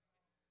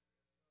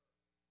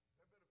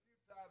 There have been a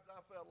few times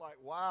I felt like,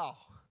 wow,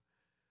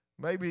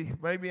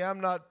 maybe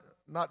I'm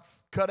not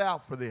cut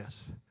out for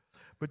this.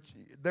 But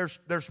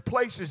there's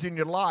places in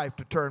your life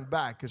to turn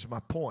back, is my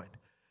point.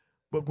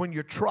 But when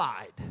you're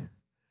tried,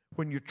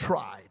 when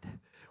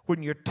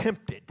you're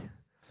tempted,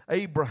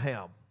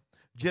 Abraham,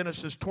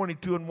 Genesis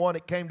 22:1,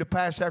 it came to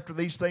pass after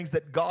these things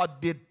that God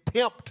did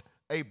tempt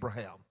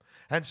Abraham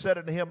and said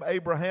unto him,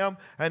 Abraham,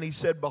 and he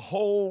said,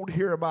 behold,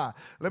 here am I.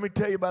 Let me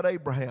tell you about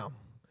Abraham.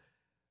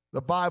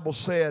 The Bible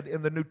said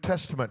in the New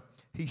Testament,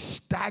 he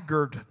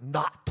staggered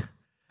not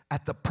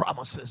at the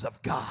promises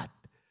of God.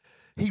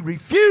 He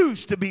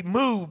refused to be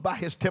moved by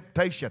his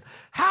temptation.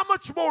 How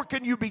much more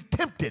can you be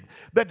tempted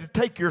than to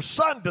take your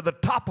son to the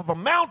top of a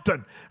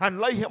mountain and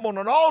lay him on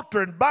an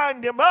altar and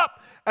bind him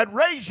up and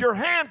raise your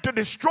hand to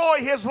destroy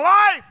his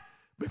life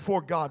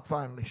before God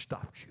finally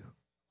stops you?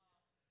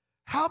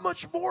 How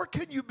much more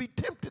can you be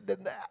tempted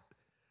than that?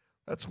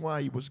 That's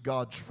why he was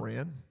God's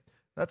friend.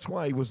 That's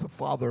why he was the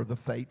father of the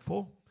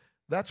faithful.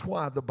 That's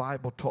why the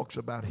Bible talks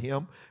about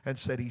him and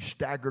said he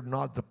staggered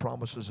not the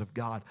promises of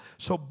God.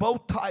 So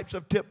both types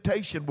of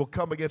temptation will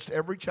come against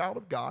every child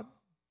of God.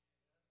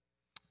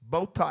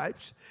 Both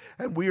types.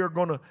 And we are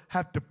going to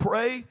have to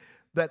pray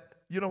that,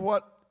 you know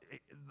what,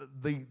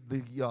 the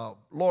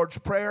Lord's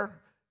Prayer,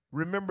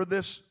 remember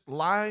this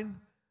line,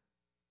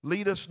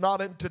 lead us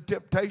not into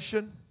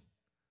temptation.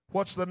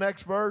 What's the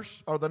next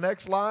verse or the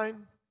next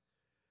line?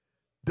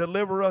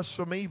 Deliver us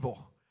from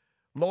evil.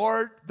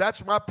 Lord,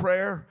 that's my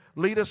prayer.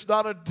 Lead us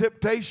not into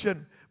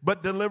temptation,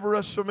 but deliver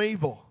us from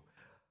evil.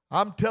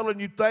 I'm telling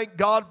you, thank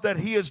God that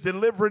he is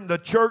delivering the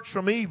church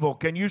from evil.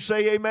 Can you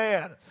say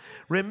amen?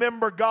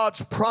 Remember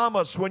God's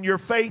promise when you're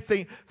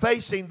facing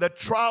the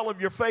trial of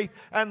your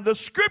faith. And the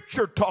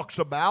scripture talks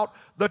about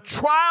the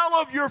trial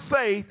of your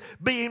faith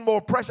being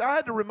more precious. I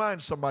had to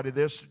remind somebody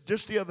this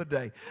just the other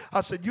day.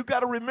 I said, you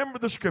got to remember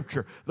the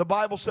scripture. The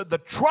Bible said the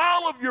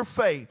trial of your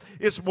faith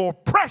is more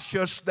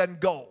precious than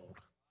gold.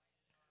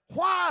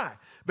 Why?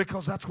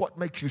 Because that's what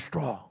makes you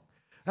strong.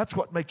 That's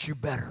what makes you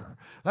better.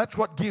 That's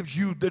what gives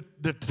you the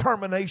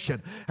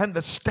determination and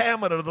the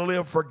stamina to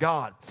live for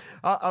God.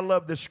 I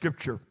love this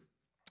scripture.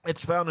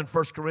 It's found in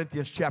 1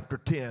 Corinthians chapter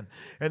 10.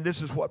 And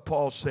this is what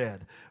Paul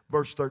said,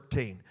 verse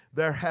 13.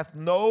 There hath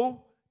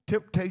no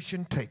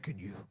temptation taken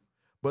you,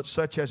 but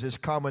such as is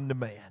common to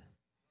man.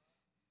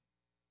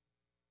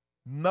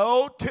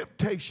 No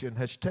temptation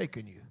has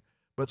taken you,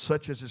 but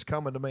such as is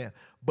common to man.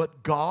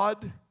 But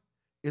God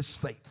is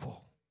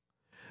faithful,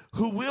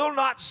 who will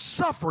not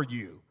suffer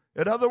you.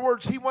 In other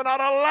words, he will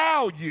not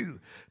allow you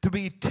to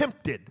be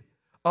tempted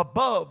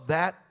above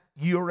that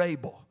you're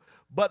able,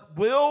 but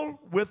will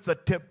with the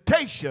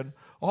temptation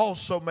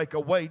also make a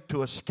way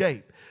to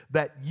escape,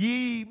 that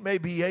ye may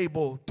be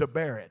able to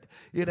bear it.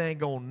 It ain't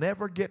gonna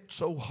never get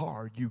so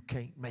hard you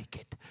can't make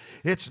it.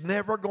 It's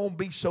never gonna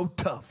be so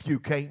tough you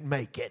can't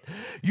make it.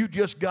 You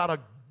just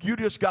gotta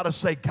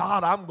say,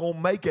 God, I'm going to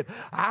make it.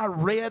 I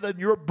read in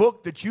your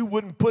book that you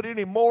wouldn't put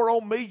any more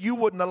on me. You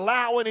wouldn't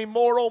allow any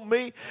more on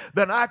me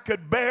than I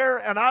could bear.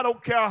 And I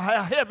don't care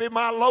how heavy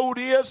my load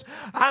is.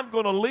 I'm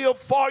going to live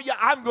for you.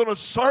 I'm going to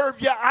serve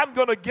you. I'm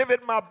going to give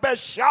it my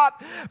best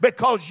shot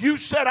because you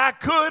said I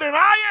could, and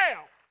I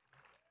am.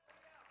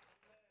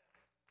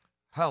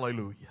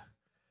 Hallelujah.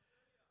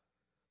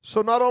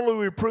 So not only are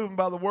we proven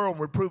by the world,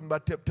 we're proven by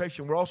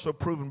temptation, we're also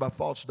proven by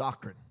false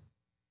doctrine.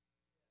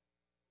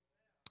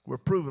 We're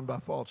proven by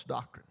false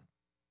doctrine.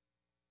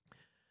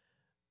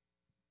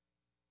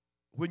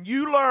 When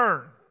you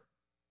learn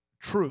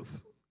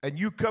truth and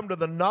you come to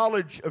the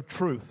knowledge of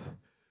truth,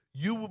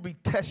 you will be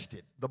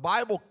tested. The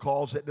Bible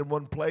calls it in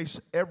one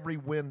place, every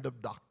wind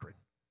of doctrine.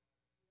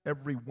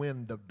 Every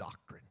wind of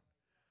doctrine.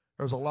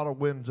 There's a lot of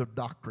winds of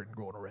doctrine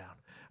going around.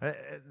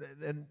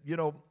 And you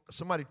know,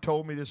 somebody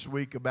told me this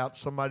week about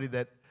somebody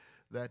that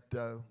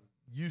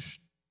used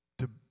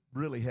to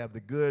really have the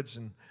goods,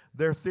 and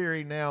their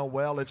theory now,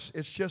 well, it's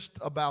just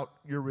about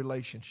your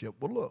relationship.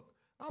 Well, look,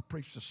 I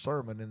preached a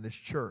sermon in this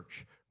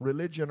church,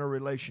 religion or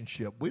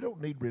relationship. We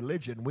don't need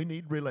religion, we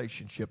need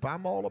relationship.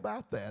 I'm all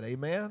about that,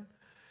 amen?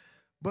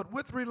 But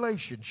with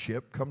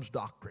relationship comes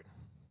doctrine.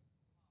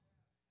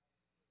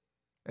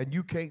 And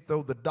you can't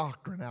throw the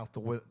doctrine out the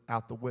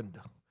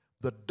window.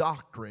 The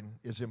doctrine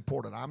is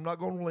important. I'm not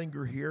going to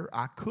linger here.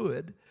 I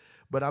could,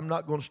 but I'm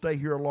not going to stay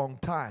here a long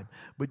time.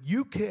 But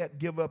you can't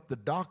give up the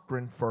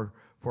doctrine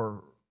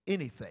for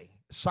anything.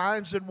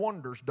 Signs and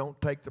wonders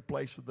don't take the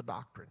place of the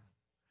doctrine.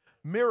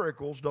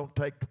 Miracles don't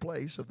take the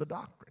place of the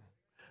doctrine.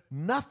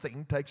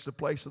 Nothing takes the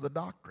place of the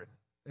doctrine.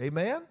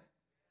 Amen?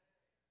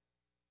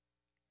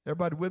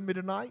 Everybody with me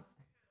tonight?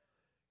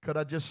 Could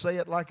I just say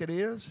it like it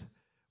is?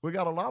 We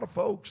got a lot of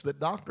folks that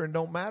doctrine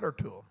don't matter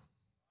to them.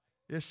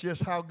 It's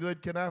just how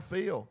good can I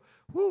feel?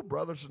 Woo,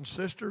 brothers and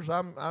sisters,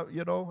 I'm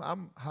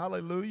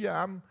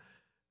hallelujah.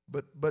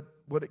 But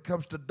when it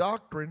comes to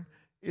doctrine,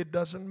 it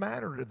doesn't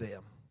matter to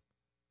them.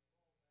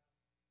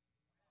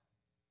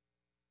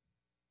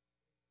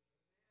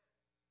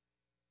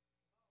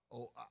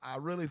 Oh, I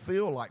really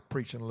feel like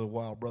preaching a little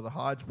while, Brother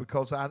Hodge,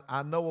 because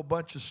I know a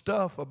bunch of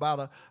stuff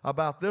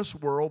about this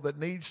world that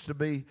needs to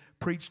be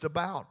preached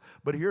about.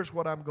 But here's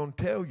what I'm going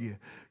to tell you.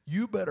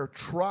 You better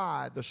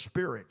try the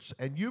spirits,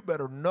 and you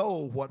better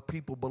know what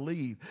people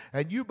believe,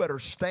 and you better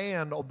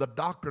stand on the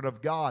doctrine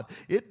of God.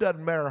 It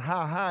doesn't matter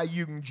how high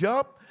you can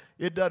jump.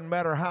 It doesn't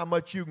matter how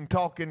much you can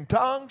talk in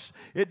tongues.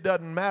 It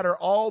doesn't matter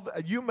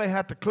you may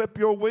have to clip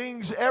your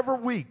wings every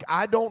week.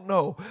 I don't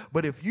know.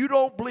 But if you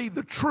don't believe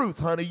the truth,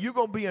 honey, you're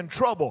going to be in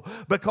trouble,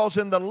 because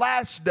in the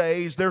last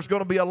days, there's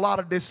going to be a lot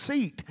of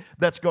deceit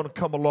that's going to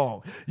come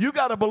along. You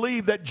got to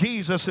believe that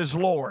Jesus is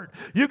Lord.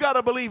 You got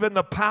to believe in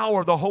the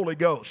power of the Holy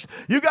Ghost.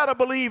 You got to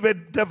believe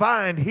in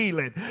divine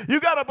healing. You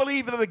got to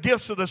believe in the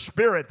gifts of the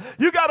Spirit.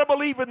 You got to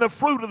believe in the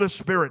fruit of the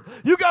Spirit.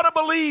 You got to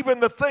believe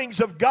in the things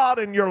of God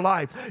in your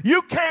life.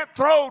 You can't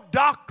throw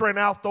doctrine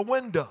out the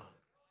window.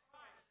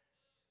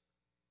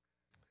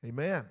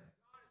 Amen.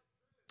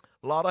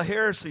 A lot of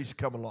heresies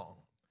come along.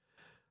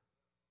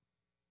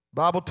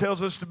 Bible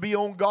tells us to be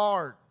on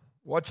guard.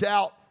 Watch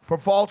out for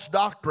false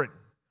doctrine.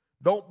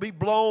 Don't be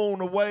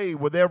blown away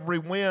with every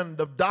wind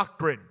of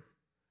doctrine.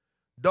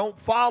 Don't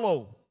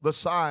follow the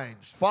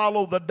signs.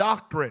 Follow the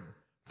doctrine.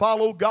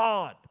 Follow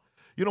God.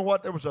 You know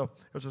what? There was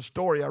a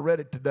story. I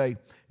read it today.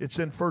 It's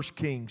in 1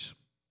 Kings.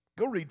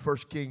 Go read 1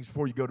 Kings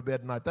before you go to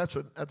bed tonight. That's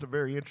a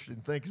very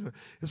interesting thing.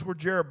 It's where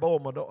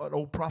Jeroboam, an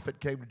old prophet,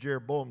 came to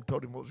Jeroboam and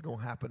told him what was going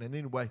to happen. And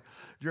anyway,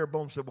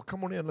 Jeroboam said, well,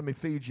 come on in, let me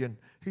feed you. And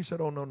he said,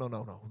 oh, no.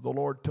 The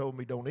Lord told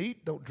me don't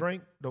eat, don't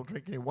drink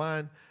any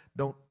wine,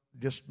 don't,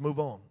 just move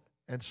on.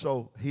 And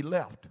so he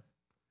left.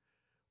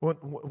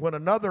 When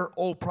another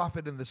old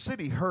prophet in the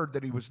city heard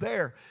that he was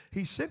there,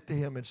 he sent to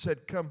him and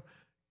said, come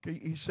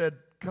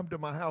to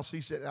my house.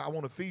 He said, I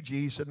want to feed you.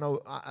 He said,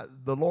 no,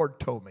 the Lord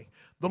told me.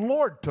 The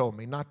Lord told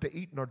me not to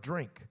eat nor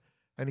drink.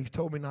 And he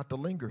told me not to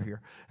linger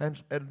here.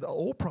 And the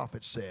old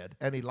prophet said,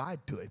 and he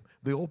lied to him.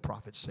 The old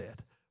prophet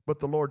said, but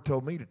the Lord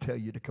told me to tell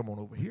you to come on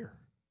over here.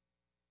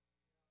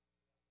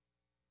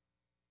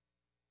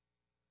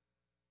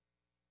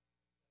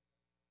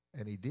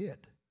 And he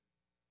did.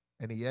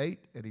 And he ate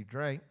and he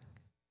drank.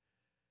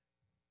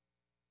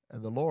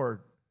 And the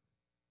Lord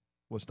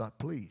was not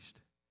pleased.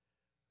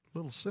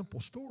 Little simple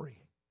story.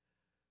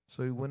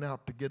 So he went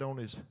out to get on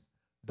his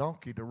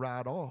donkey to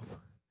ride off.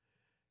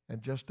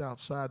 And just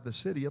outside the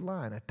city, a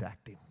lion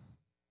attacked him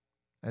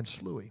and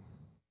slew him.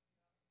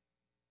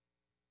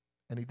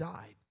 And he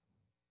died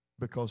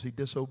because he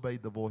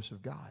disobeyed the voice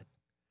of God.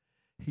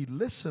 He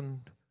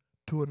listened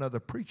to another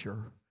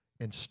preacher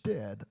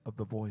instead of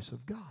the voice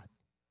of God.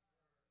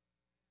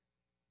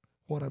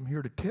 What I'm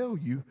here to tell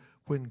you,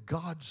 when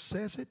God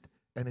says it,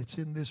 and it's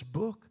in this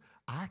book,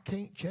 I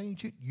can't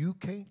change it. You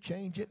can't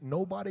change it.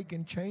 Nobody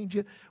can change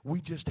it.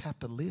 We just have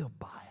to live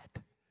by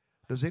it.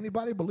 Does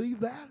anybody believe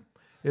that?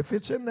 If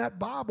it's in that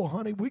Bible,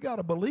 honey, we got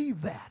to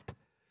believe that.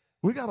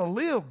 We got to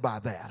live by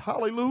that.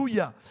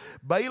 Hallelujah.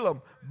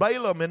 Balaam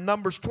in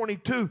Numbers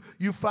 22,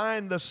 you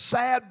find the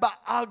sad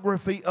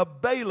biography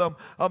of Balaam,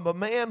 of a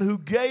man who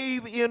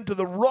gave in to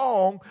the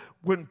wrong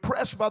when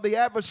pressed by the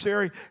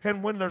adversary.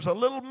 And when there's a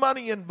little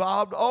money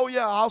involved, oh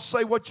yeah, I'll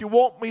say what you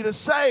want me to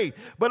say.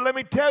 But let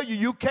me tell you,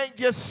 you can't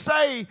just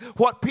say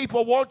what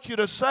people want you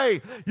to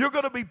say. You're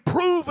going to be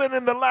proven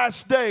in the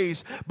last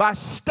days by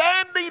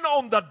standing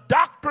on the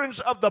doctrines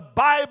of the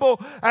Bible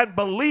and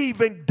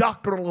believing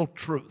doctrinal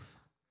truth.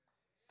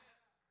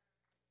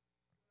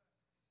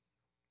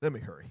 Let me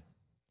hurry.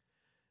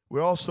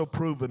 We're also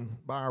proven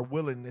by our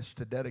willingness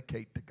to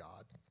dedicate to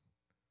God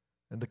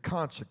and to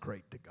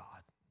consecrate to God.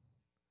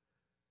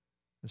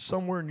 And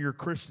somewhere in your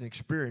Christian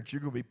experience,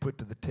 you're going to be put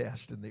to the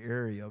test in the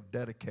area of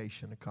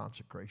dedication and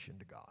consecration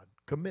to God.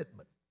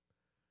 Commitment.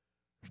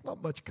 There's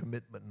not much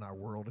commitment in our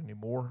world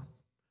anymore.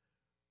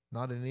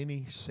 Not in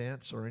any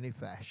sense or any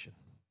fashion.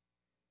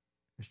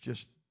 It's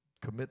just,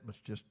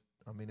 commitment's just,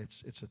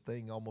 it's a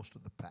thing almost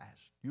of the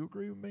past. You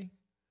agree with me?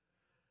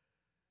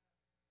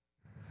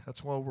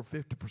 That's why over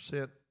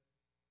 50%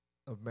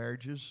 of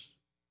marriages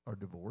are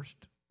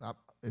divorced.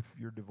 If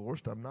you're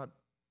divorced, I'm not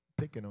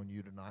picking on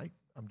you tonight.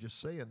 I'm just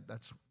saying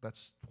that's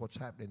what's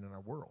happening in our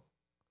world.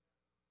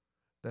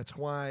 That's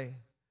why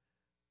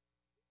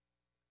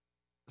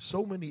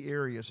so many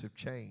areas have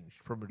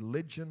changed, from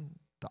religion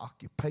to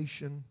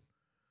occupation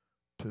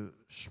to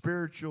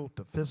spiritual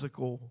to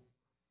physical,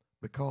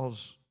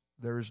 because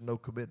there is no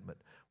commitment.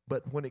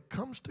 But when it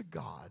comes to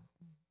God,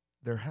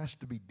 there has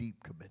to be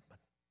deep commitment.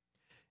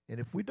 And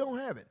if we don't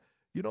have it,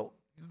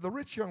 the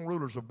rich young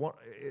rulers of one,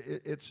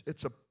 it's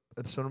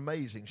an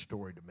amazing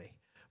story to me.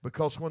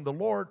 Because when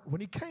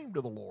he came to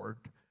the Lord,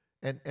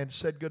 and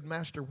said, "Good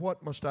master,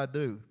 what must I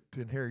do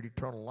to inherit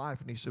eternal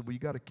life?" And he said, "Well, you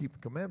got to keep the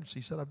commandments."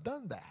 He said, "I've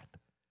done that.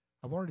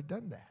 I've already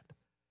done that."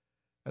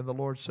 And the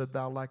Lord said,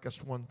 "Thou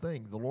lackest one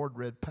thing." The Lord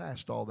read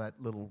past all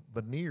that little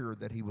veneer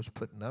that he was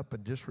putting up,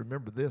 and just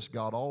remember this: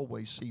 God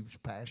always sees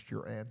past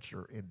your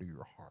answer into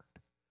your heart.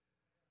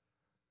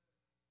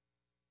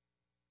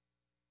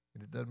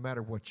 And it doesn't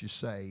matter what you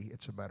say,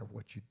 it's a matter of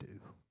what you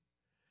do.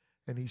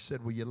 And he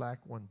said, "Well, you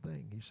lack one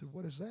thing." He said,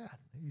 "What is that?"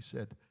 He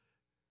said,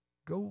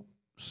 "Go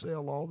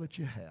sell all that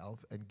you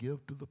have and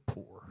give to the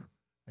poor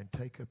and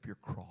take up your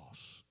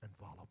cross and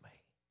follow me."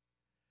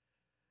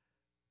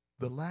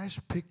 The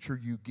last picture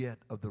you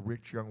get of the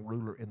rich young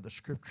ruler in the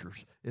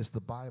scriptures is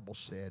the Bible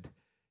said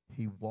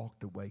he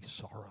walked away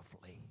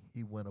sorrowfully.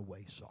 He went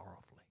away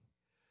sorrowfully.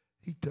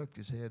 He tucked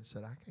his head and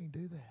said, "I can't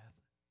do that.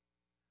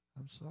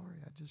 I'm sorry,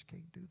 I just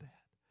can't do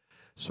that."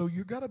 So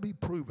you got to be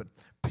proven.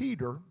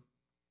 Peter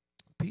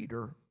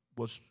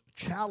was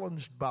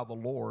challenged by the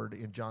Lord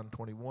in John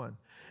 21.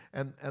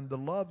 And the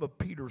love of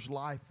Peter's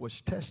life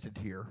was tested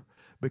here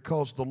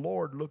because the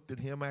Lord looked at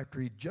him after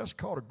he just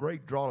caught a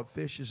great draught of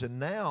fishes, and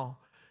now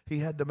he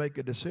had to make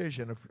a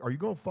decision. Are you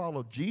going to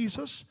follow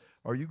Jesus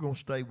or are you going to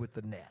stay with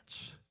the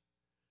nets?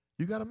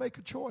 You got to make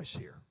a choice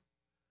here.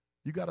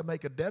 You got to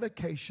make a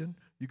dedication.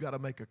 You got to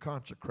make a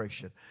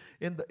consecration.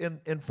 In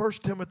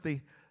 1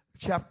 Timothy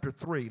chapter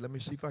 3, let me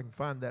see if I can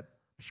find that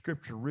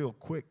scripture real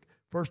quick.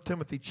 1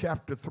 Timothy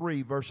chapter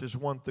 3, verses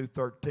 1 through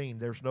 13.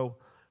 There's no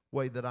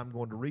way that I'm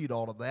going to read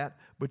all of that.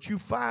 But you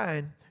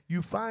find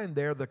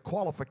there the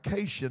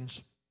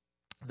qualifications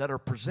that are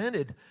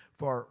presented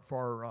for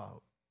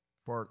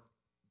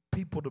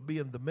people to be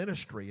in the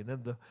ministry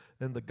and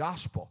in the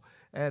gospel.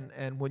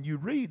 And when you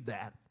read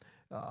that,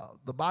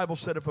 the Bible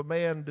said, "If a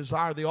man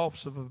desire the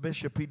office of a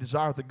bishop, he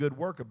desireth a good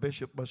work. A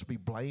bishop must be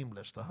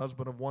blameless, the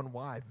husband of one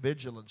wife,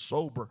 vigilant,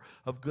 sober,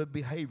 of good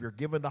behavior,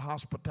 given to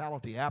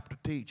hospitality, apt to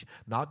teach,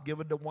 not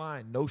given to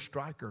wine, no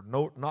striker,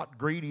 not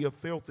greedy of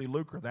filthy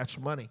lucre," that's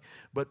money,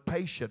 "but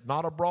patient,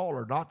 not a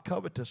brawler, not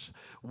covetous,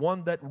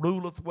 one that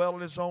ruleth well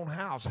in his own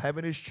house,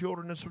 having his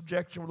children in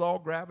subjection with all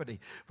gravity.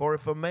 For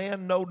if a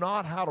man know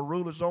not how to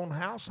rule his own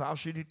house, how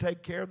should he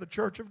take care of the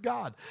church of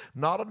God?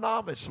 Not a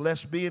novice,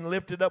 lest being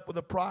lifted up with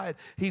a pride,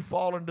 he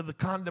fall into the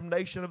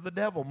condemnation of the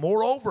devil.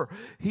 Moreover,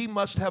 he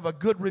must have a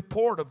good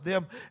report of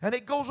them." And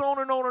it goes on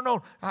and on and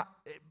on.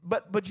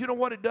 But you know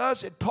what it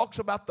does? It talks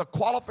about the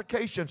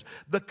qualifications,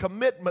 the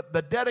commitment,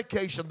 the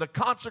dedication, the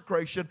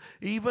consecration,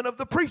 even of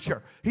the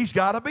preacher. He's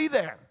got to be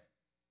there.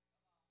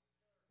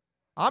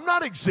 I'm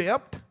not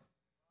exempt.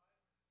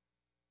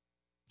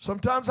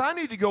 Sometimes I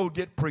need to go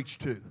get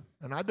preached to,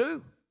 and I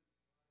do.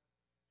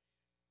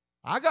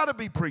 I got to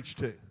be preached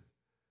to.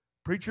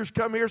 Preachers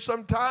come here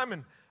sometime,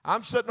 and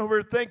I'm sitting over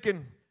here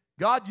thinking,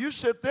 "God, you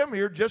sent them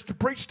here just to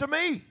preach to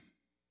me."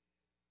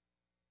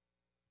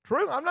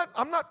 True, I'm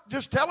not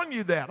just telling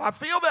you that. I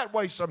feel that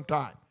way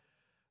sometimes.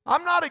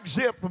 I'm not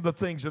exempt from the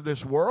things of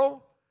this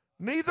world.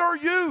 Neither are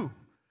you.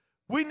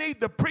 We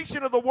need the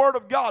preaching of the Word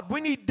of God.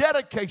 We need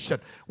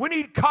dedication. We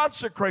need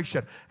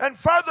consecration. And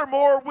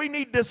furthermore, we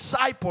need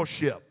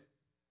discipleship.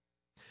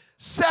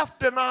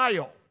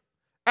 Self-denial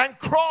and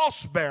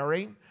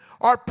cross-bearing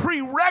are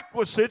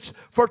prerequisites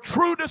for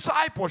true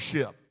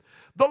discipleship.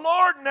 The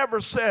Lord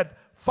never said,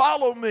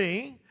 "Follow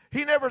me."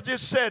 He never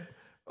just said,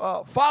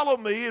 "Follow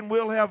me and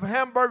we'll have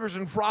hamburgers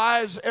and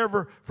fries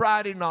every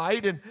Friday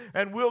night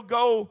and we'll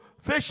go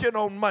fishing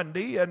on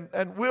Monday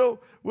and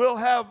we'll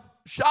have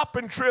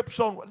shopping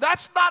trips on."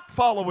 That's not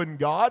following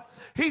God.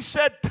 He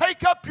said,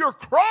 "Take up your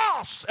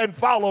cross and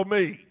follow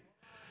me."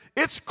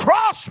 It's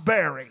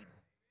cross-bearing.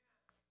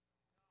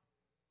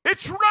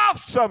 It's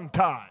rough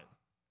sometimes.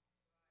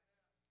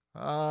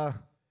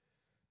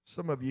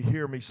 Some of you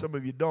hear me, some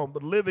of you don't.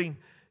 But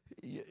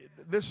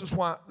this is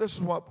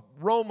what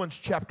Romans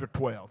chapter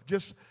 12.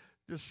 Just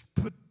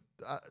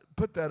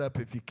put that up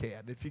if you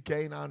can. If you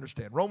can't, I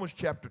understand. Romans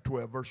chapter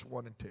 12, verse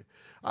 1 and 2.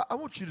 I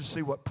want you to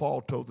see what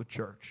Paul told the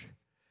church.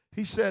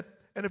 He said,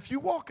 "And if you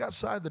walk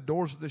outside the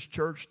doors of this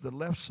church, the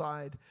left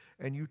side,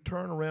 and you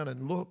turn around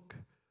and look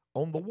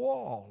on the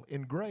wall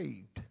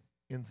engraved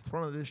in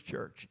front of this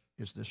church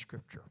is this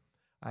scripture.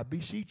 I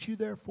beseech you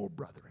therefore,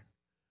 brethren,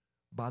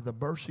 by the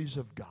mercies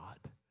of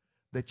God,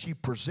 that ye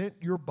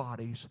present your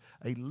bodies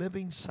a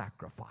living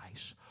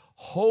sacrifice,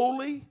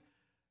 holy,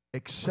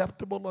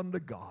 acceptable unto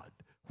God,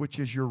 which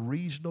is your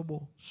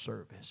reasonable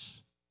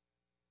service."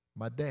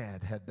 My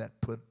dad had that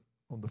put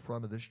on the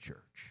front of this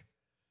church.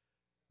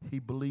 He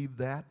believed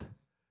that.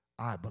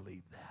 I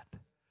believe that.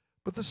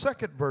 But the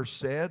second verse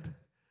said,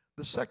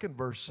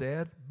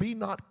 "Be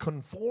not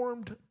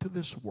conformed to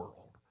this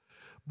world,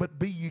 but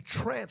be ye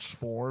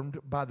transformed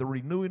by the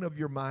renewing of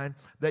your mind,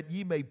 that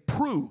ye may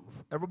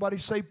prove," everybody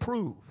say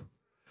prove,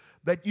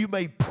 "that you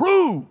may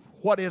prove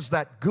what is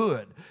that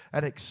good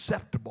and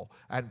acceptable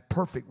and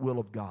perfect will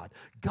of God."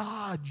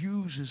 God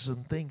uses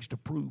some things to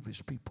prove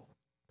his people.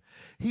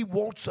 He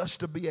wants us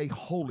to be a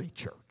holy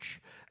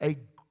church, a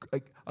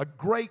A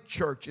great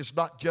church is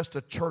not just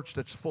a church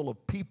that's full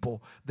of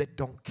people that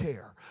don't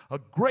care. A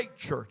great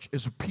church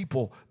is a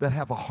people that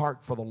have a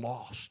heart for the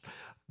lost.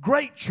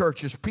 Great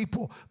church is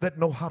people that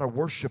know how to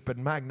worship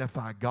and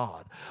magnify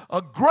God. A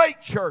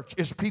great church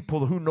is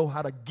people who know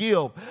how to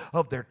give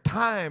of their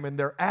time and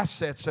their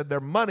assets and their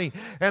money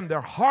and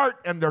their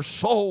heart and their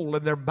soul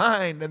and their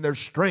mind and their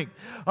strength.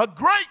 A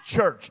great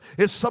church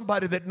is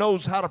somebody that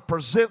knows how to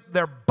present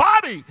their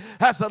body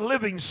as a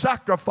living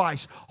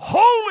sacrifice,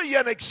 holy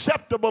and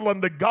acceptable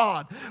unto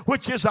God,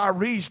 which is our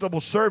reasonable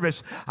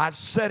service. I've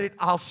said it,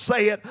 I'll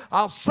say it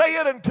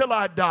until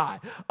I die.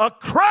 A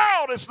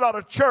crowd is not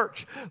a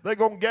church. They're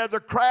going to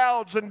gather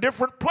crowds in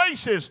different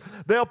places.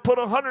 They'll put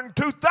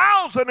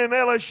 102,000 in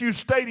LSU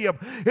Stadium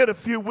in a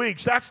few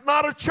weeks. That's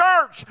not a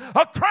church.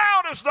 A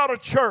crowd is not a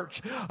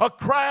church. A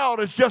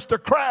crowd is just a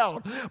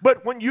crowd.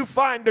 But when you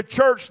find a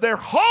church, they're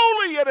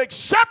holy and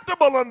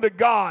acceptable unto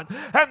God,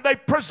 and they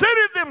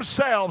presented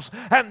themselves,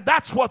 and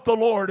that's what the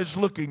Lord is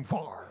looking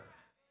for.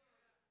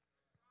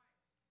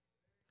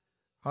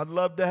 I'd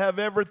love to have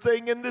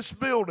everything in this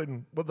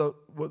building with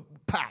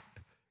packed,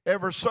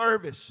 every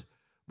service.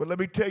 But let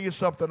me tell you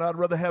something, I'd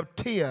rather have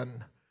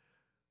 10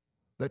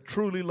 that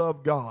truly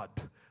love God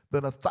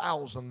than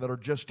 1,000 that are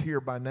just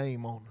here by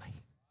name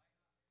only.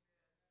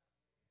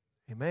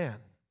 Amen.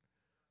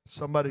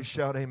 Somebody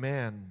shout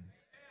amen.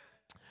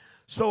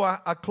 So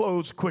I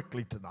close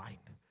quickly tonight.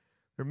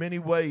 There are many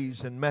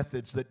ways and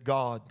methods that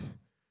God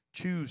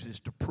chooses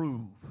to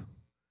prove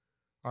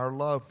our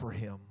love for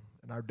Him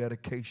and our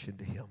dedication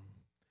to Him.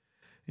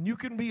 And you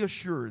can be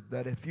assured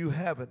that if you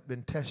haven't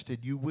been tested,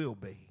 you will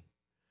be.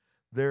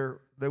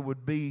 There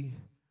would be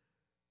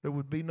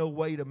no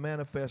way to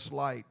manifest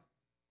light,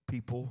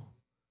 people,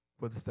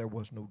 if there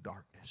was no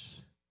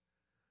darkness.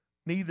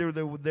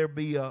 Neither would there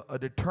be a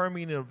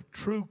determining of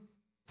true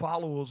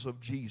followers of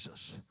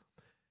Jesus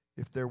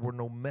if there were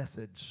no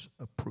methods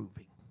of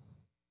proving.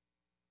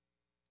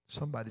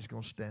 Somebody's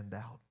going to stand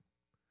out.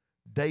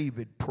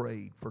 David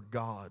prayed for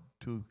God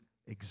to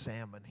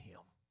examine him.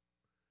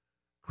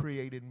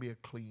 Create in me a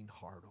clean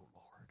heart, O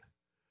Lord.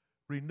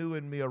 Renew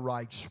in me a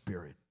right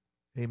spirit.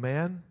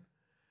 Amen?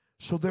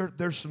 So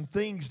there's some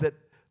things that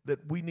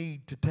we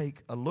need to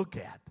take a look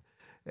at.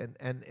 And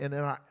in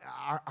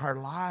our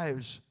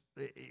lives,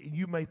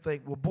 you may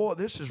think, well, boy,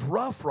 this is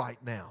rough right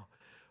now.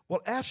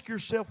 Well, ask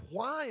yourself,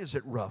 why is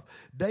it rough?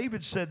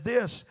 David said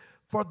this,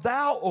 for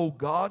thou, O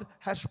God,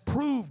 hast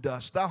proved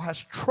us. Thou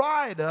hast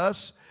tried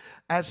us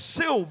as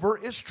silver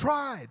is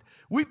tried.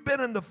 We've been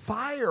in the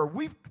fire.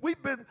 We've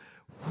been...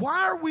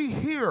 Why are we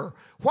here?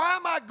 Why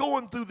am I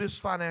going through this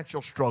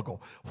financial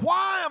struggle?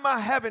 Why am I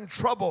having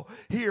trouble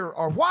here?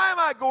 Or why am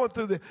I going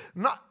through this?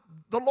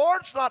 The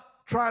Lord's not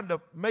trying to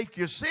make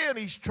you sin.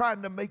 He's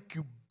trying to make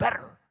you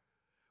better.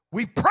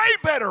 We pray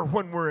better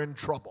when we're in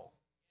trouble.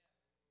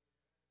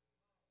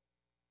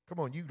 Come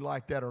on, you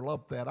like that or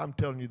love that. I'm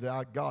telling you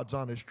that God's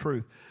honest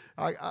truth.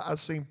 I've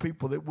seen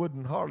people that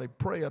wouldn't hardly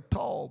pray at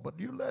all, but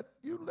you let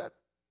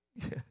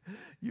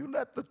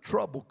the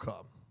trouble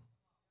come.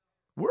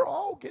 We're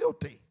all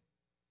guilty.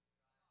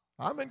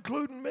 I'm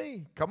including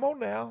me. Come on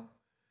now.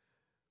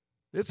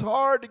 It's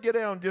hard to get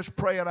down and just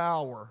pray an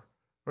hour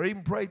or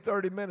even pray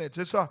 30 minutes.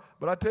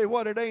 But I tell you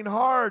what, it ain't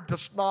hard to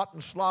snot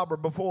and slobber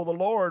before the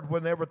Lord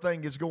when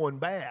everything is going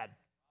bad.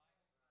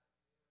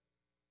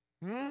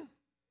 The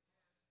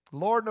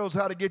Lord knows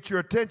how to get your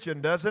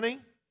attention, doesn't He?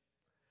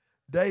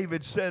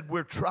 David said,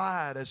 we're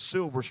tried as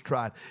silver's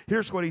tried.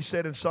 Here's what he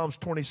said in Psalms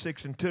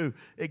 26:2.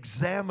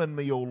 Examine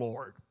me, O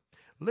Lord.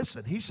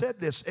 Listen, he said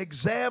this,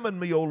 examine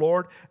me, O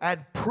Lord,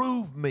 and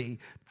prove me.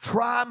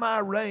 Try my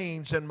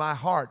reins and my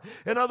heart.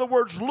 In other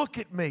words, look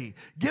at me.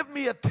 Give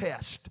me a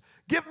test.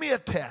 Give me a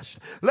test.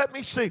 Let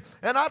me see.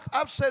 And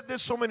I've said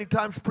this so many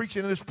times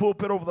preaching in this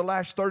pulpit over the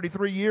last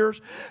 33 years.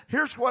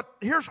 Here's what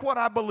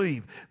I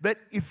believe. That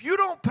if you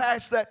don't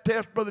pass that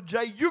test, Brother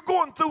Jay, you're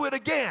going through it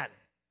again.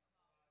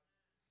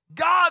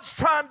 God's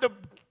trying to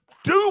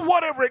do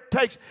whatever it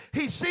takes.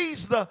 He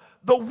sees the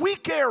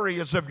weak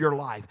areas of your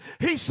life.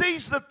 He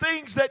sees the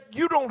things that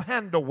you don't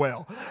handle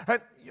well.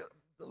 And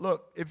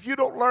look, if you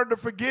don't learn to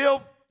forgive,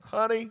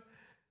 honey,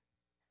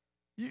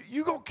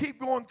 you're going to keep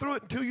going through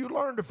it until you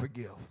learn to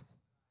forgive.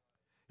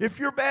 If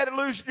you're bad at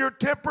losing your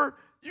temper,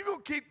 you're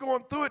going to keep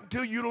going through it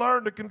until you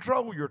learn to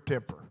control your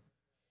temper.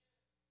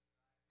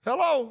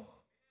 Hello?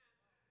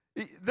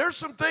 There's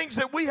some things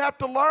that we have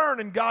to learn,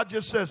 and God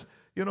just says,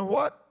 you know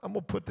what? I'm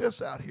going to put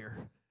this out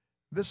here.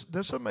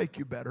 This will make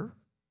you better.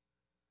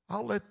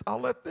 I'll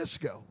let this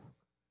go.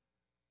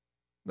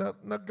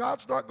 Now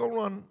God's not going to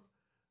run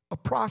a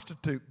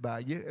prostitute by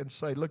you and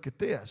say, look at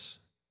this.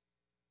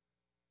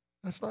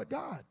 That's not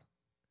God.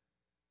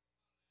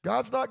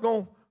 God's not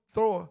going to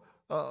throw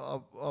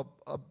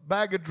a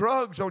bag of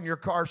drugs on your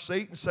car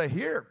seat and say,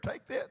 here,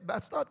 take that.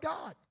 That's not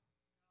God.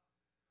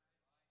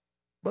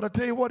 But I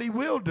tell you what He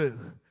will do.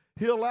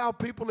 He'll allow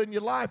people in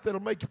your life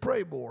that'll make you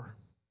pray more.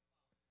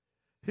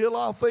 He'll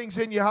allow things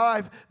in your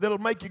life that'll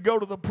make you go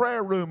to the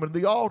prayer room and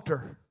the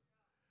altar.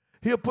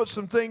 He'll put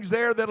some things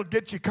there that'll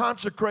get you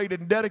consecrated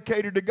and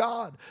dedicated to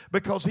God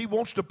because He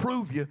wants to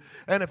prove you.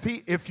 And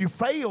if you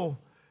fail,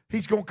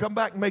 He's going to come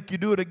back and make you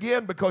do it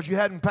again because you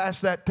hadn't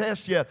passed that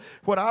test yet.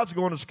 When I was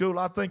going to school,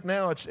 I think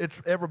now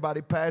it's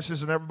everybody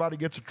passes and everybody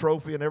gets a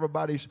trophy and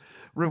everybody's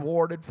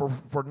rewarded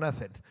for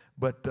nothing.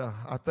 But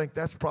I think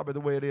that's probably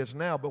the way it is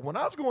now. But when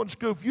I was going to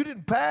school, if you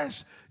didn't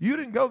pass, you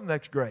didn't go the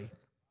next grade.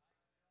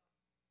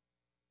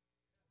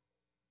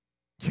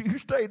 You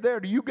stayed there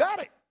till you got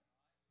it.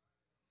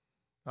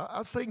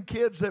 I've seen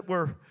kids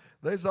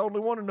there's the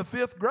only one in the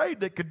 5th grade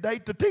that could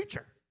date the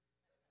teacher.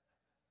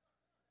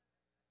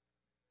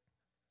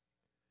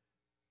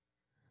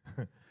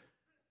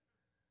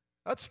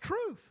 That's the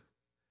truth.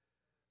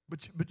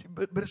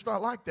 But it's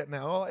not like that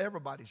now. Oh,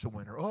 everybody's a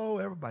winner. Oh,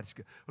 everybody's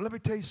good. Well, let me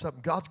tell you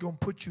something. God's going to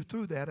put you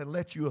through that and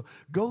let you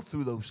go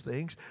through those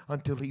things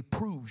until He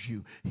proves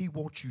you. He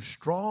wants you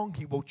strong.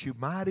 He wants you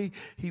mighty.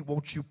 He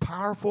wants you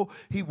powerful.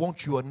 He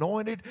wants you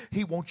anointed.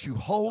 He wants you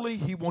holy.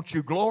 He wants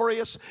you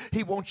glorious.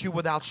 He wants you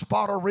without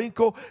spot or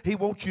wrinkle. He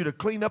wants you to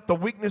clean up the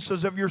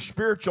weaknesses of your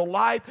spiritual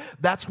life.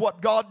 That's what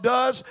God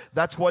does.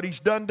 That's what He's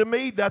done to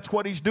me. That's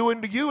what He's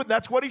doing to you. And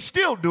that's what He's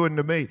still doing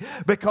to me.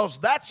 Because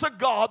that's a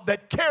God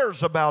that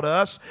cares about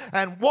us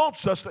and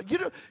wants us to, you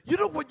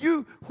know when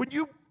you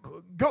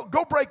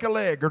go break a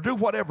leg or do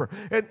whatever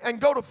and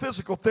go to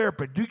physical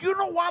therapy, do you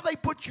know why they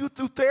put you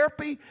through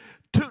therapy?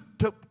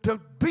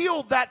 To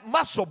build that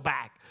muscle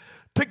back,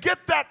 to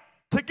get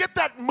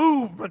that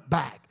movement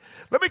back.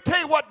 Let me tell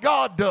you what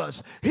God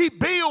does. He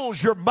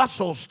builds your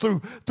muscles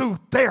through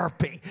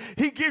therapy.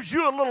 He gives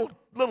you a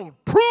little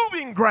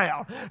proving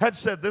ground and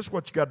said, this is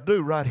what you got to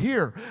do right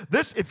here.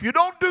 If you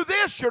don't do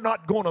this, you're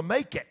not going to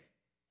make it.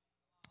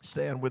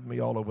 Stand with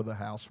me all over the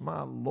house.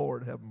 My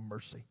Lord, have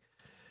mercy.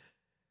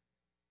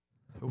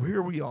 So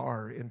here we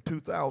are in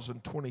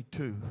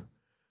 2022,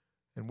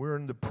 and we're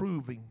in the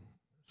proving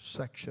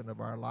section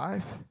of our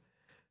life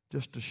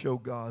just to show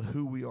God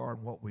who we are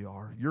and what we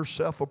are. Your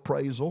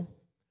self-appraisal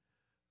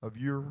of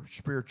your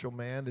spiritual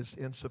man is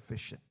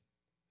insufficient.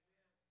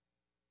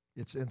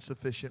 It's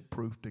insufficient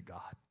proof to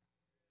God.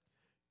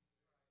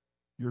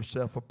 Your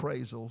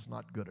self-appraisal is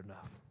not good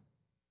enough.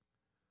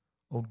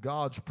 On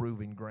God's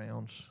proving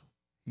grounds,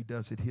 He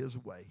does it His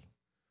way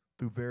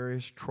through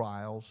various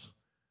trials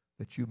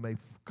that you may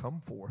come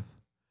forth.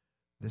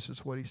 This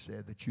is what He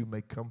said, that you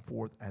may come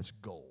forth as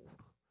gold.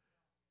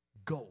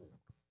 Gold,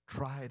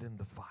 tried in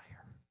the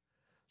fire.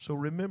 So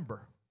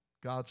remember,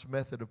 God's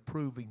method of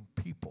proving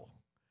people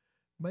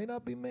may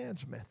not be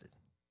man's method,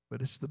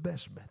 but it's the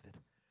best method.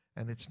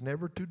 And it's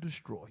never to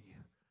destroy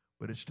you,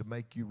 but it's to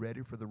make you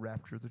ready for the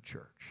rapture of the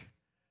church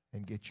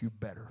and get you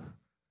better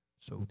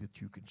so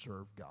that you can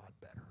serve God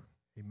better.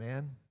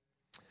 Amen.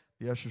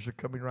 The ushers are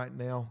coming right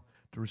now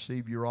to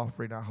receive your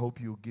offering. I hope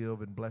you'll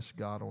give and bless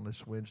God on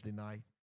this Wednesday night.